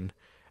click in,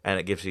 and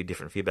it gives you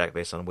different feedback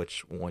based on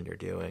which one you're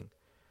doing.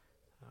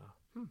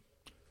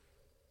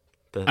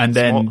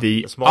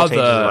 The small other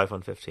changes of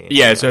iPhone 15.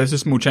 Yeah, so it's a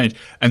small change.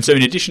 And so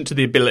in addition to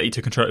the ability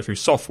to control it through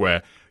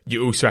software,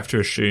 you also have to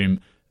assume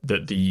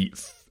that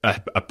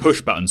a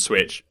push button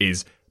switch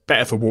is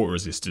better for water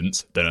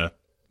resistance than a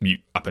mute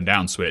up and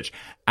down switch,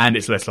 and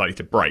it's less likely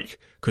to break.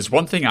 Because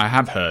one thing I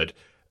have heard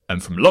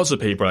from lots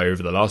of people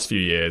over the last few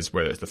years,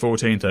 whether it's the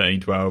 14,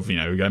 13, 12,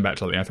 going back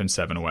to like the iPhone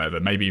 7 or whatever,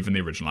 maybe even the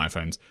original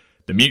iPhones,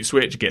 the mute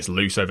switch gets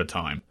loose over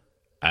time,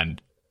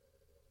 and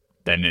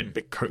then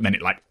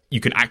it like you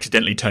can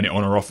accidentally turn it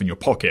on or off in your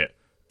pocket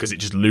because it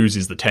just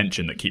loses the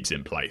tension that keeps it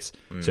in place.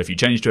 So if you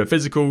change to a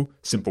physical,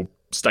 simple,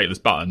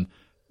 stateless button,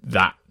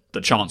 that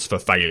the chance for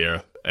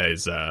failure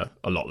is a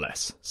lot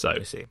less. So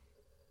I see.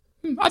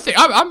 I think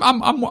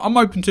I'm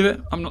open to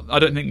it. I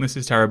don't think this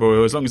is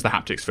terrible. As long as the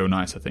haptics feel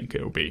nice, I think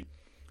it will be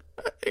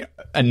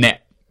a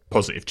net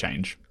positive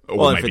change. Or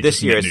well, maybe for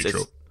this year,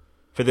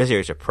 for this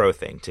year, it's a pro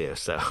thing too.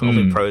 So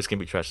only pros can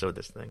be trusted with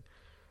this thing.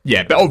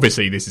 Yeah, but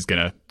obviously this is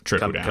going to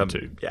trickle down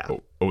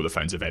to all the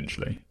phones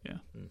eventually. Yeah.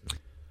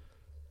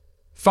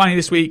 Finally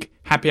this week,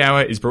 Happy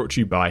Hour is brought to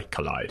you by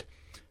Kolide.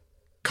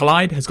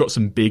 Kolide has got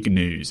some big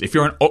news. If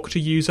you're an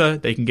Okta user,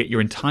 they can get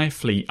your entire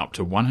fleet up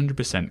to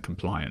 100%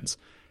 compliance.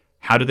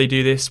 How do they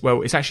do this?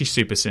 Well, it's actually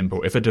super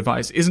simple. If a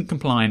device isn't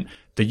compliant,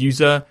 the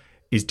user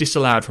is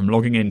disallowed from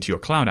logging into your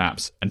cloud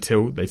apps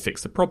until they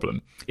fix the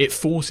problem. It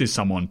forces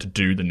someone to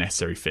do the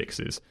necessary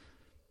fixes.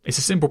 It's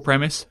a simple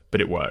premise,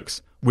 but it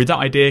works. With that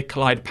idea,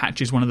 Kolide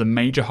patches one of the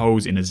major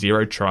holes in a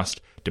zero-trust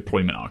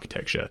deployment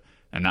architecture,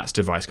 and that's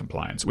device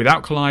compliance.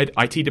 Without Kolide,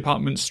 IT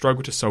departments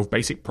struggle to solve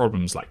basic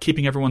problems like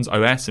keeping everyone's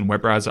OS and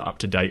web browser up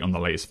to date on the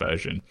latest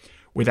version.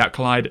 Without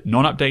Kolide,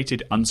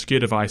 non-updated,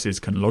 unsecure devices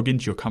can log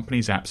into your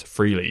company's apps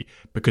freely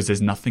because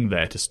there's nothing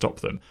there to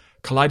stop them.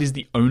 Kolide is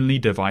the only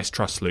device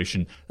trust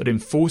solution that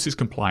enforces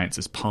compliance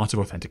as part of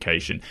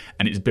authentication,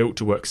 and it's built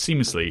to work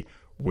seamlessly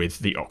with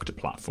the Okta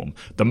platform.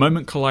 The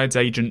moment Kollide's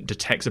agent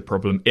detects a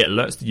problem, it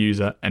alerts the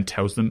user and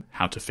tells them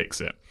how to fix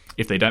it.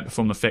 If they don't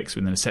perform the fix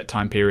within a set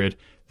time period,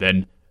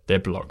 then they're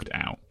blocked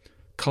out.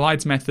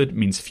 Kollide's method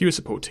means fewer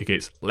support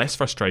tickets, less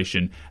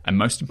frustration, and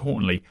most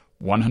importantly,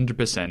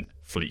 100%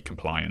 fleet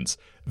compliance.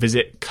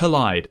 Visit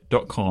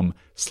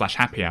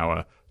collide.com/happy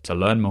hour to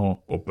learn more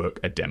or book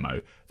a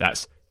demo.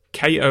 That's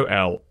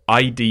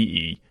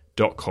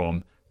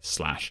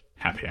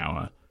KOLIDE.com/happy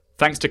hour.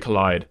 Thanks to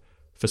Collide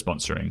for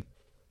sponsoring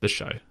the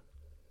show.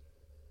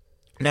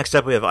 Next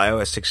up, we have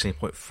iOS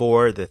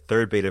 16.4, the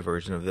third beta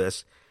version of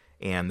this,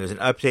 and there's an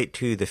update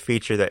to the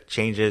feature that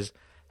changes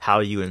how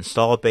you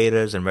install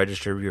betas and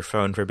register your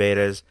phone for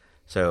betas.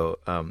 So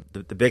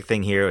the big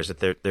thing here is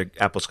that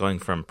Apple's going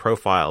from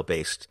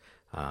profile-based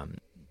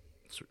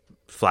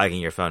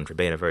flagging your phone for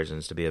beta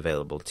versions to be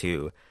available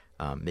to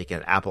making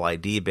it Apple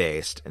ID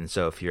based. And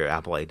so if your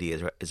Apple ID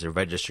is a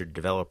registered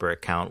developer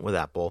account with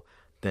Apple,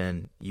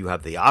 then you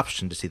have the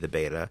option to see the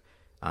beta.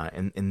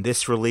 And in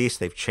this release,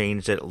 they've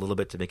changed it a little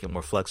bit to make it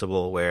more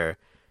flexible, where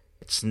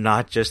it's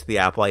not just the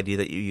Apple ID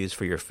that you use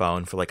for your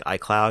phone for like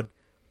iCloud.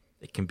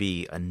 It can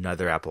be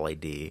another Apple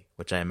ID,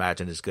 which I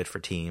imagine is good for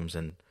teams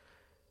and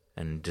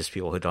just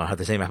people who don't have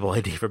the same Apple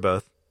ID for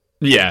both.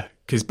 Yeah,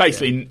 because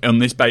basically on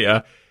this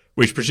beta,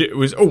 which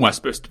was almost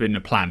supposed to have been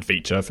a planned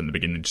feature from the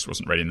beginning, it just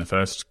wasn't ready in the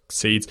first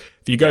seeds.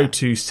 If you go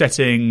to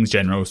Settings,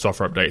 General,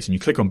 Software Updates, and you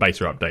click on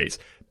Beta Updates,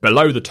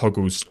 below the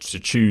toggles to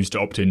choose to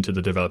opt into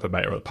the developer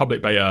beta or the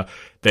public beta,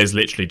 there's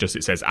literally just,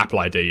 it says Apple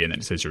ID and then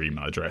it says your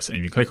email address. And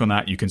if you click on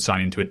that, you can sign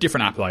into a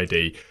different Apple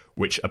ID,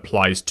 which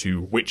applies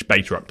to which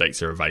beta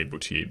updates are available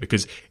to you.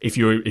 Because if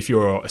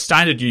you're a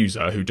standard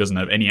user who doesn't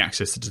have any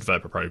access to the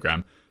developer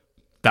program,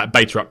 that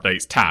beta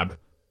updates tab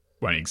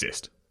won't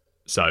exist.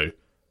 So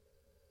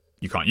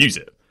you can't use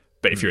it.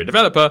 But if you're a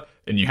developer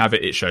and you have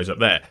it, it shows up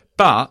there.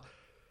 But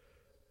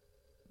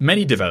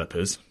many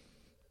developers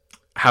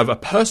have a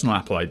personal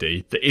Apple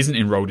ID that isn't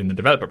enrolled in the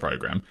developer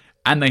program,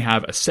 and they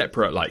have a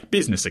separate like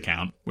business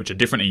account, which a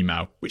different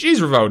email, which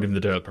is enrolled in the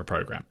developer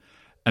program.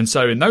 And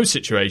so in those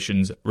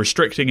situations,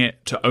 restricting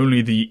it to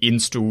only the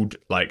installed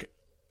like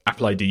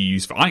Apple ID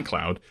used for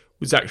iCloud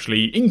was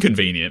actually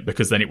inconvenient,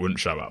 because then it wouldn't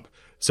show up.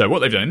 So what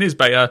they've done in this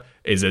beta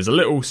is there's a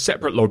little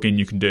separate login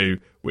you can do,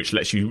 which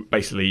lets you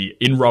basically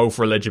enroll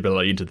for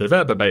eligibility into the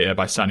developer beta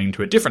by signing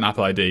to a different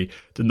Apple ID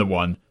than the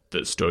one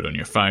that's stored on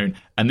your phone.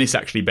 And this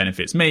actually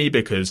benefits me,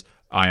 because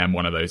I am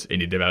one of those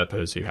indie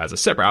developers who has a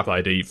separate Apple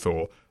ID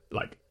for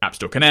like App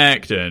Store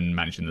Connect and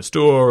managing the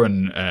store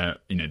and the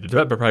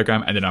developer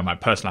program, and then I have my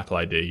personal Apple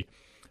ID,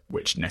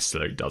 which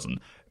necessarily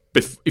doesn't.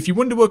 But if you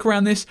wanted to work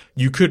around this,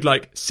 you could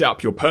like set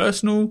up your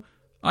personal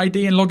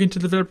ID and log into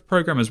the developer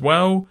program as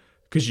well,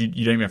 because you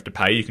don't even have to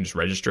pay. You can just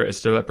register it as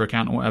a developer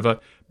account or whatever.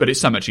 But it's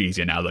so much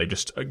easier now. They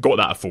just got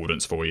that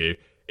affordance for you.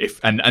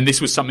 And this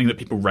was something that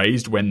people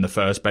raised when the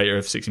first beta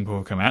of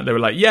 16.4 came out. They were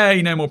like,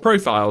 yay, more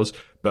profiles,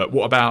 but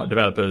what about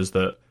developers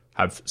that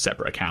have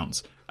separate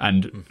accounts?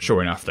 And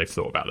sure enough, they've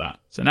thought about that.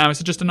 So now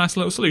it's just a nice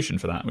little solution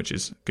for that, which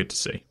is good to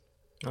see.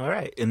 All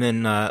right. And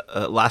then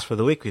last for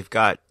the week, we've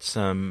got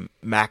some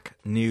Mac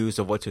news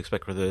of what to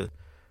expect for the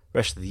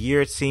rest of the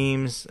year, it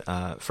seems.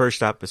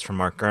 First up is from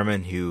Mark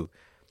Gurman, who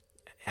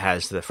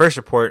has the first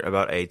report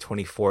about a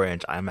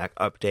 24-inch iMac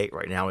update.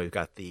 Right now we've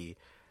got the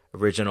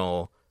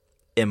original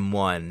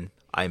M1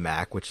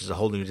 iMac, which is a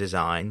whole new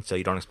design, so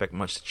you don't expect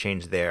much to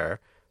change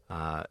there.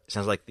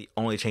 Sounds like the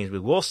only change we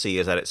will see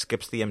is that it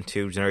skips the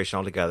M2 generation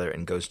altogether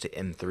and goes to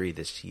M3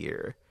 this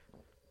year.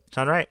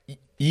 Sound right?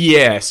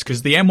 Yes,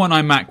 because the M1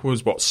 iMac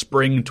was,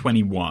 spring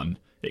 21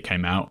 it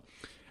came out.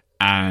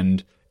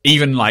 And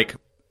even like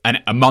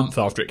a month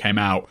after it came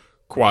out,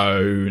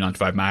 Quo,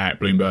 95Mac,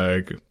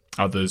 Bloomberg,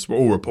 others were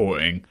all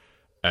reporting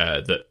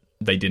that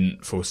they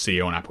didn't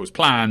foresee on Apple's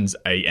plans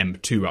a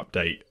M2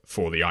 update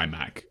for the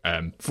iMac.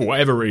 For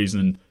whatever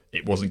reason,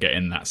 it wasn't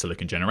getting that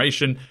silicon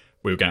generation.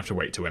 We were going to have to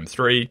wait till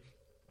M3.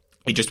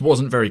 It just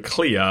wasn't very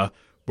clear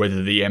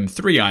whether the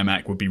M3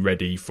 iMac would be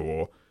ready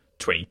for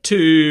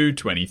 22,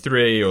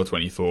 23, or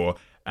 24.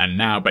 And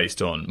now,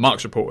 based on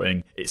Mark's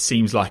reporting, it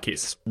seems like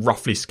it's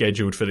roughly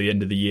scheduled for the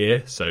end of the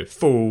year. So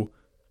fall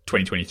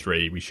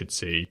 2023, we should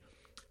see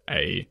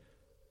a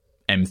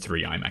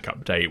M3 iMac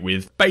update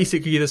with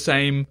basically the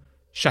same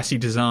chassis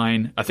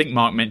design. I think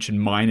Mark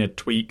mentioned minor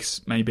tweaks,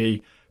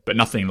 maybe, but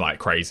nothing like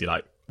crazy.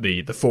 Like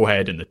the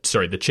forehead and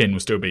the chin will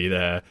still be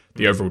there.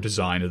 The overall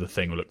design of the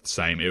thing will look the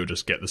same. It will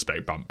just get the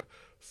spec bump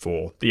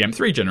for the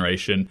M3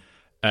 generation.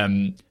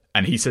 And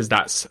he says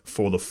that's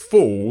for the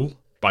fall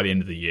by the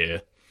end of the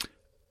year,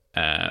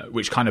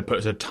 which kind of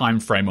puts a time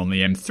frame on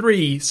the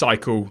M3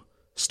 cycle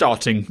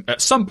starting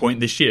at some point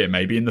this year,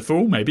 maybe in the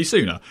fall, maybe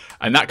sooner.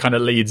 And that kind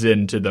of leads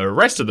into the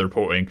rest of the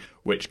reporting,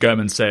 which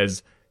Gurman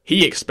says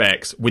he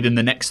expects within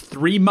the next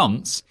 3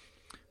 months.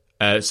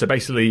 So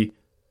basically,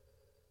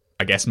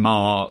 I guess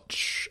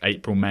March,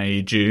 April,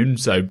 May, June.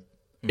 So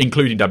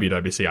including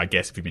WWDC, I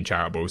guess, if you've been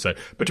charitable. So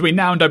between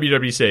now and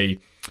WWDC,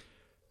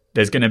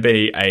 there's going to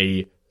be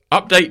a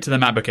update to the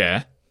MacBook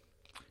Air,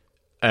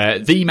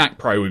 the Mac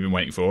Pro we've been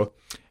waiting for,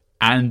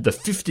 and the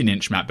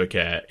 15-inch MacBook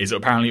Air is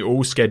apparently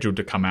all scheduled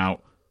to come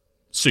out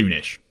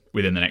soonish,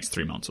 within the next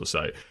 3 months or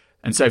so.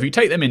 And so if you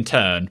take them in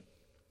turn,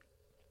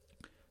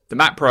 the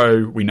Mac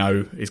Pro, we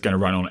know, is going to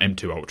run on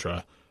M2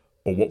 Ultra,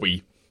 or what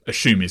we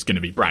assume is going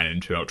to be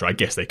branded M2 Ultra. I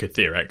guess they could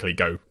theoretically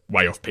go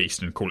way off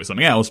piste and call it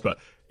something else, but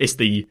it's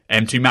the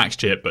M2 Max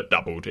chip, but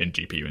doubled in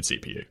GPU and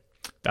CPU.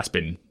 That's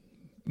been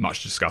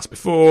much discussed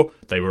before.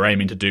 They were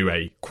aiming to do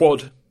a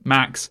quad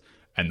Max,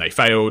 and they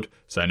failed,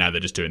 so now they're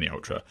just doing the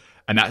Ultra.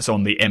 And that's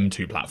on the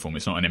M2 platform.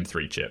 It's not an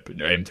M3 chip,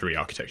 M3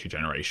 architecture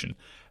generation.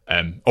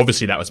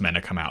 Obviously, that was meant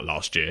to come out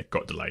last year,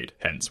 got delayed,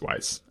 hence why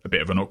it's a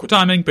bit of an awkward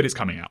timing, but it's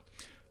coming out.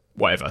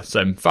 Whatever.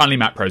 So finally,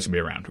 Mac Pro's going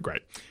to be around.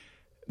 Great.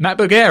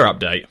 MacBook Air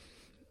update.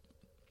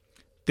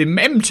 The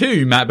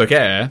M2 MacBook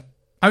Air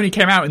only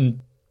came out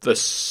in the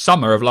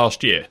summer of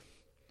last year.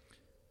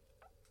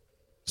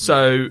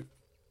 So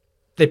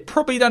they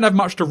probably don't have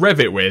much to rev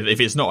it with if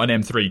it's not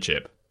an M3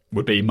 chip,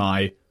 would be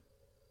my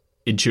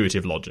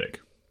intuitive logic.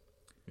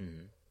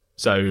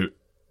 So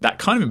that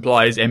kind of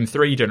implies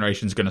M3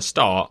 generation is going to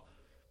start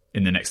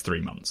in the next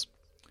 3 months.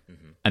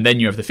 And then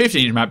you have the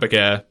 15-inch MacBook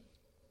Air.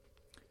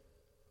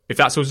 If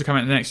that's also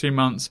coming in the next 3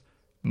 months,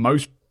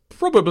 most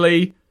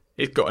probably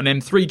it's got an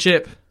M3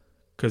 chip,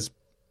 because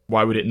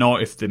why would it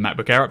not if the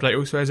MacBook Air update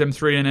also has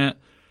M3 in it?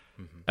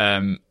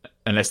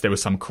 Unless there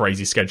was some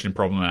crazy scheduling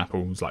problem and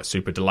Apple was like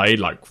super delayed,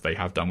 like they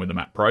have done with the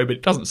Mac Pro, but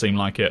it doesn't seem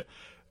like it.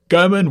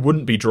 Gurman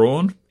wouldn't be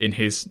drawn in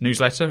his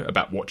newsletter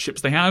about what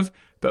chips they have,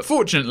 but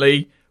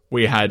fortunately,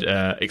 we had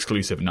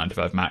exclusive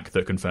 9to5Mac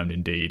that confirmed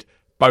indeed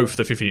both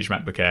the 15-inch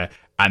MacBook Air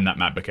and that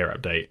MacBook Air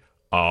update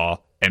are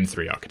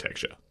M3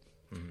 architecture.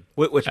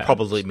 Which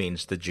probably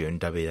means the June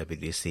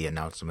WWDC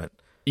announcement.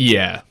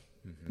 Yeah.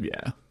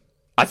 Yeah.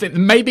 I think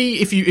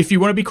maybe if you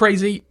want to be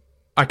crazy,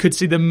 I could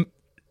see them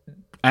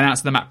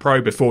announce the Mac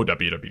Pro before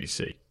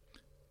WWDC.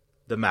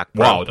 The Mac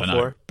Pro before? I don't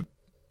know.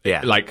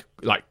 Yeah. Like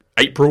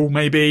April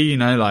maybe,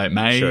 like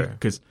May. Sure.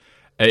 Because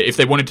if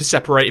they wanted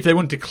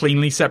to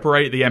cleanly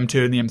separate the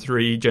M2 and the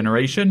M3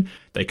 generation,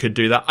 they could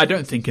do that. I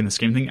don't think in the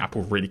scheme of things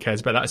Apple really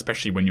cares about that,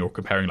 especially when you're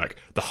comparing like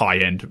the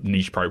high-end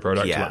niche Pro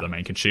products to like the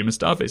main consumer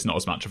stuff. It's not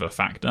as much of a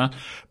factor.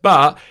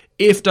 But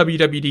if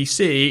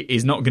WWDC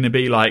is not going to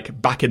be like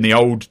back in the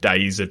old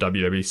days of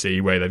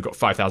WWDC where they've got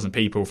 5,000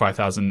 people,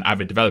 5,000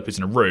 avid developers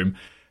in a room,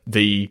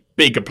 the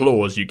big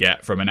applause you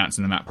get from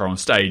announcing the Mac Pro on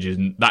stage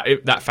isn't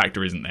that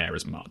factor isn't there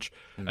as much.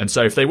 And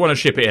so if they want to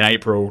ship it in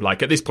April,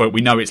 like at this point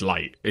we know it's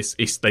late. It's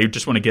they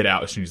just want to get it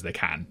out as soon as they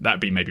can. That'd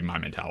be maybe my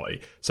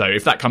mentality. So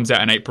if that comes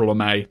out in April or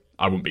May,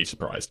 I wouldn't be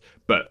surprised.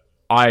 But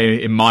I,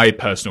 in my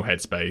personal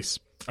headspace,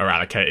 are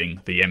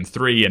allocating the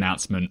M3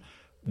 announcement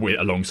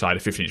alongside a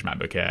 15-inch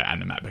MacBook Air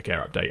and the MacBook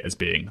Air update as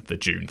being the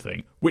June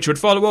thing, which would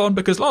follow on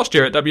because last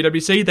year at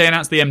WWDC they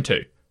announced the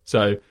M2.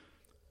 So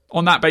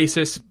on that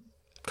basis,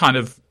 kind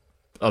of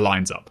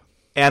aligns up.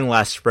 And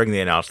last spring they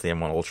announced the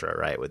M1 Ultra,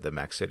 right, with the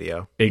Mac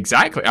Studio.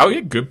 Exactly. Oh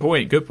yeah, good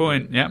point.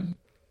 Yeah.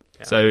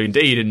 So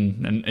indeed,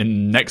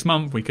 in next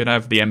month we could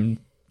have the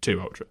M2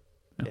 Ultra.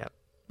 Yeah.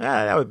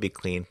 That would be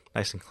clean,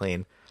 nice and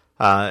clean.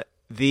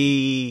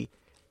 The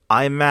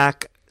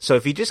iMac. So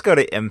if you just go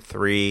to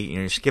M3,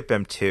 you skip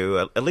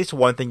M2. At least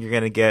one thing you're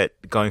going to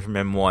get going from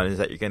M1 is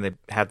that you're going to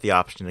have the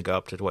option to go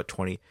up to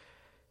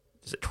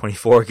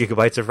 24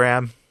 gigabytes of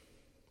RAM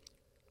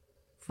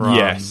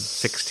from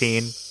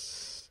 16.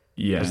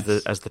 Yes.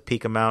 As the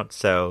peak amount.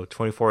 So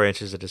 24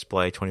 inches of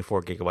display,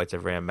 24 gigabytes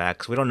of RAM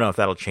max. We don't know if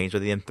that'll change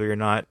with the M3 or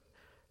not.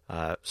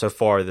 So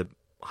far, the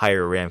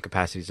higher RAM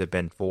capacities have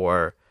been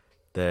for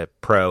the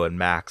Pro and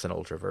Max and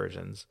Ultra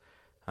versions.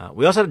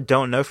 We also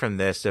don't know from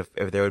this if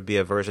there would be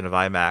a version of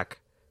iMac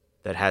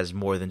that has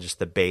more than just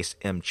the base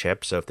M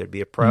chip. So if there'd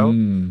be a Pro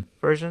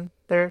version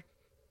there,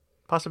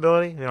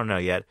 possibility. We don't know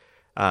yet.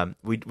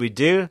 We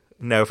do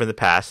know from the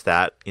past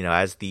that,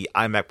 as the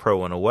iMac Pro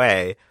went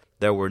away,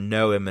 there were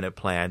no imminent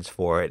plans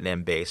for an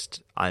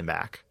M-based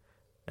iMac,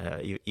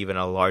 even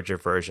a larger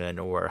version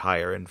or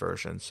higher end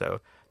version.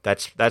 So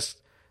that's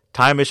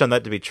time-ish on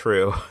that to be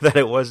true, that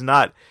it was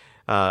not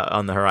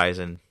on the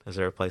horizon as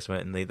a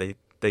replacement, and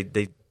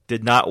they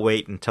did not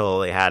wait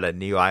until they had a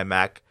new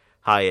iMac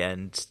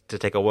high-end to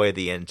take away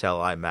the Intel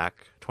iMac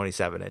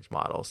 27-inch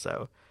model.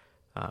 So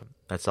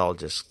that's all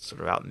just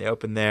sort of out in the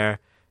open there.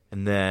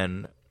 And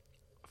then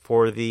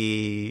for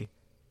the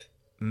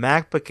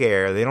MacBook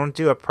Air, they don't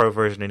do a Pro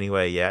version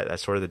anyway yet.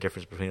 That's sort of the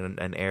difference between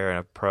an Air and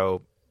a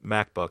Pro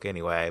MacBook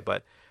anyway.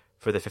 But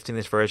for the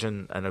 15-inch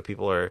version, I know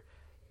people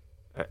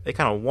they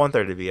kind of want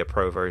there to be a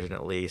Pro version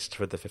at least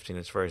for the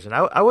 15-inch version.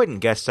 I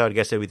wouldn't guess so. I'd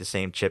guess it would be the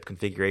same chip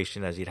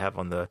configuration as you'd have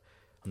on the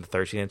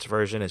 13-inch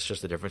version. It's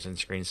just the difference in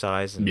screen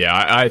size. Yeah,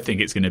 I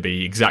think it's going to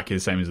be exactly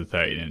the same as the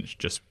 13-inch,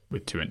 just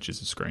with 2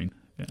 inches of screen.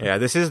 Yeah,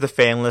 this is the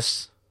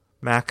fanless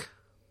Mac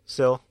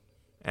still,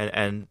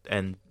 and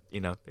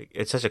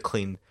it's such a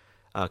clean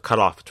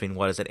cutoff between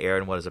what is an Air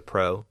and what is a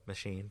Pro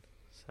machine.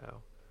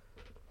 So,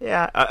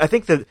 yeah, I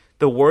think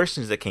the worst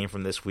news that came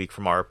from this week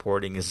from our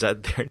reporting is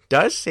that there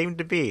does seem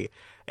to be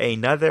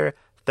another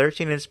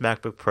 13-inch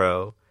MacBook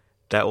Pro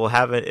that will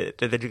have that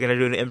you're going to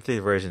do an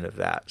M3 version of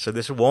that. So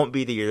this won't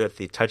be the year that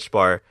the Touch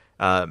Bar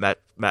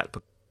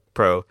MacBook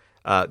Pro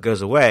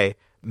goes away.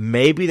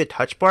 Maybe the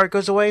Touch Bar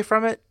goes away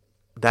from it.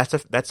 That's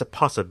a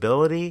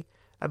possibility,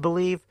 I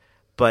believe.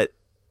 But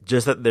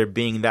just that there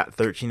being that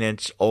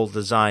 13-inch old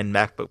design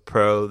MacBook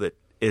Pro that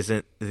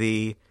isn't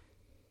the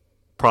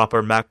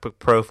proper MacBook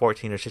Pro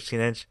 14 or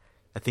 16-inch,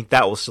 I think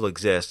that will still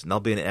exist, and there'll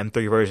be an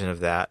M3 version of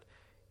that,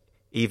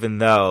 even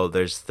though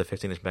there's the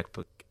 15-inch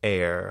MacBook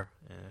Air.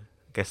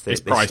 I guess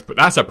but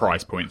that's a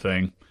price point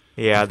thing.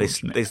 Yeah, they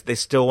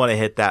still want to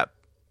hit that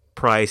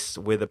price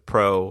with a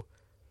Pro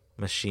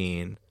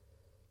machine.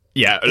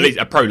 Yeah, at least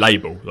a Pro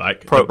label,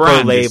 like Pro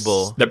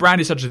label. The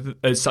brand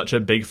is such a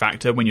big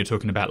factor when you're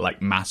talking about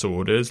like mass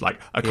orders. Like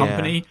a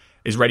company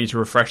is ready to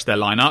refresh their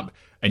lineup,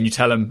 and you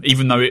tell them,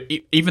 even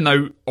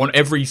though on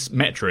every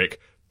metric,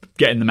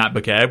 getting the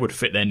MacBook Air would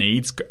fit their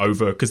needs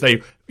over, because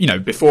they,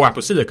 before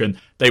Apple Silicon,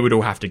 they would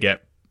all have to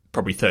get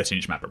probably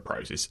 13-inch MacBook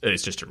Pros.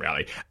 It's just a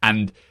reality,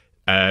 and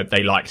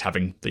they liked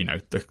having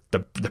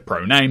the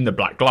Pro name, the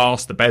black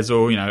glass, the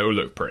bezel. It all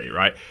looked pretty,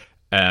 right?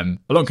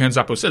 Along comes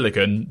Apple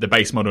Silicon, the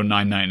base model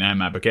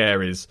 999 MacBook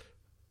Air is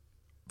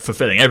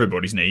fulfilling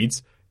everybody's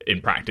needs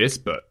in practice,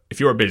 but if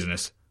you're a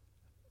business,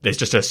 there's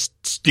just a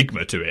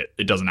stigma to it.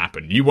 It doesn't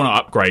happen. You want to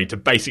upgrade to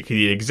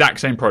basically the exact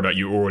same product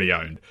you already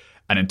owned.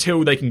 And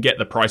until they can get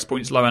the price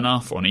points low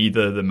enough on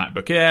either the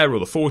MacBook Air or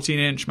the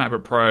 14-inch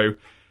MacBook Pro,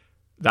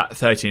 that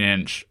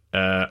 13-inch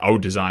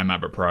old design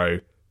MacBook Pro,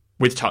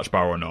 with Touch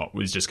Bar or not,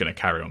 was just going to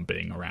carry on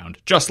being around.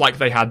 Just like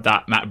they had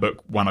that MacBook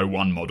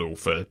 101 model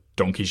for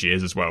donkey's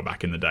years as well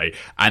back in the day.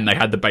 And they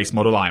had the base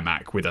model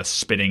iMac with a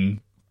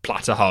spinning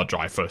platter hard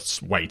drive for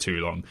way too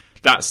long.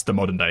 That's the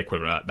modern day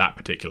equivalent of that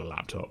particular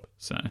laptop.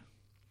 So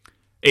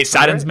it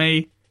saddens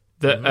me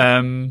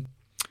that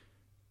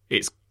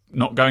it's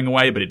not going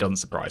away, but it doesn't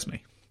surprise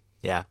me.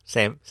 Yeah,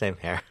 same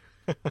here.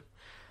 All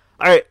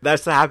right,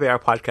 that's the Happy Hour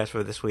podcast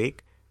for this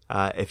week.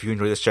 If you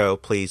enjoy the show,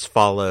 please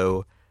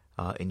follow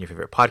in your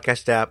favorite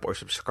podcast app or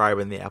subscribe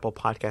in the Apple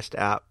Podcast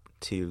app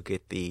to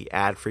get the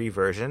ad-free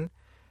version.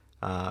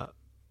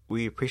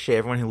 We appreciate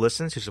everyone who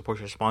listens, who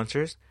supports our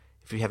sponsors.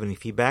 If you have any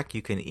feedback,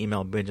 you can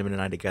email Benjamin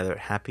and I together at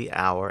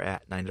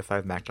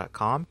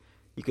happyhour@9to5mac.com.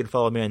 You can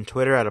follow me on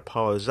Twitter at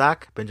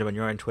ApolloZac. Benjamin,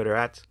 you're on Twitter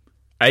at...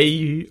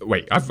 I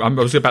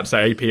was about to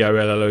say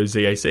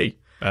APOLLOZAC.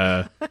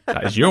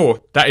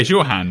 That is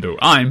your handle.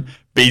 I'm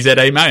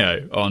BZA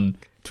Mayo on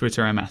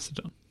Twitter and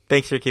Mastodon.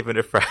 Thanks for keeping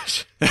it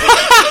fresh.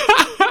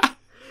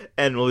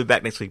 And we'll be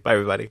back next week. Bye,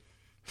 everybody.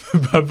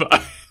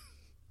 Bye-bye.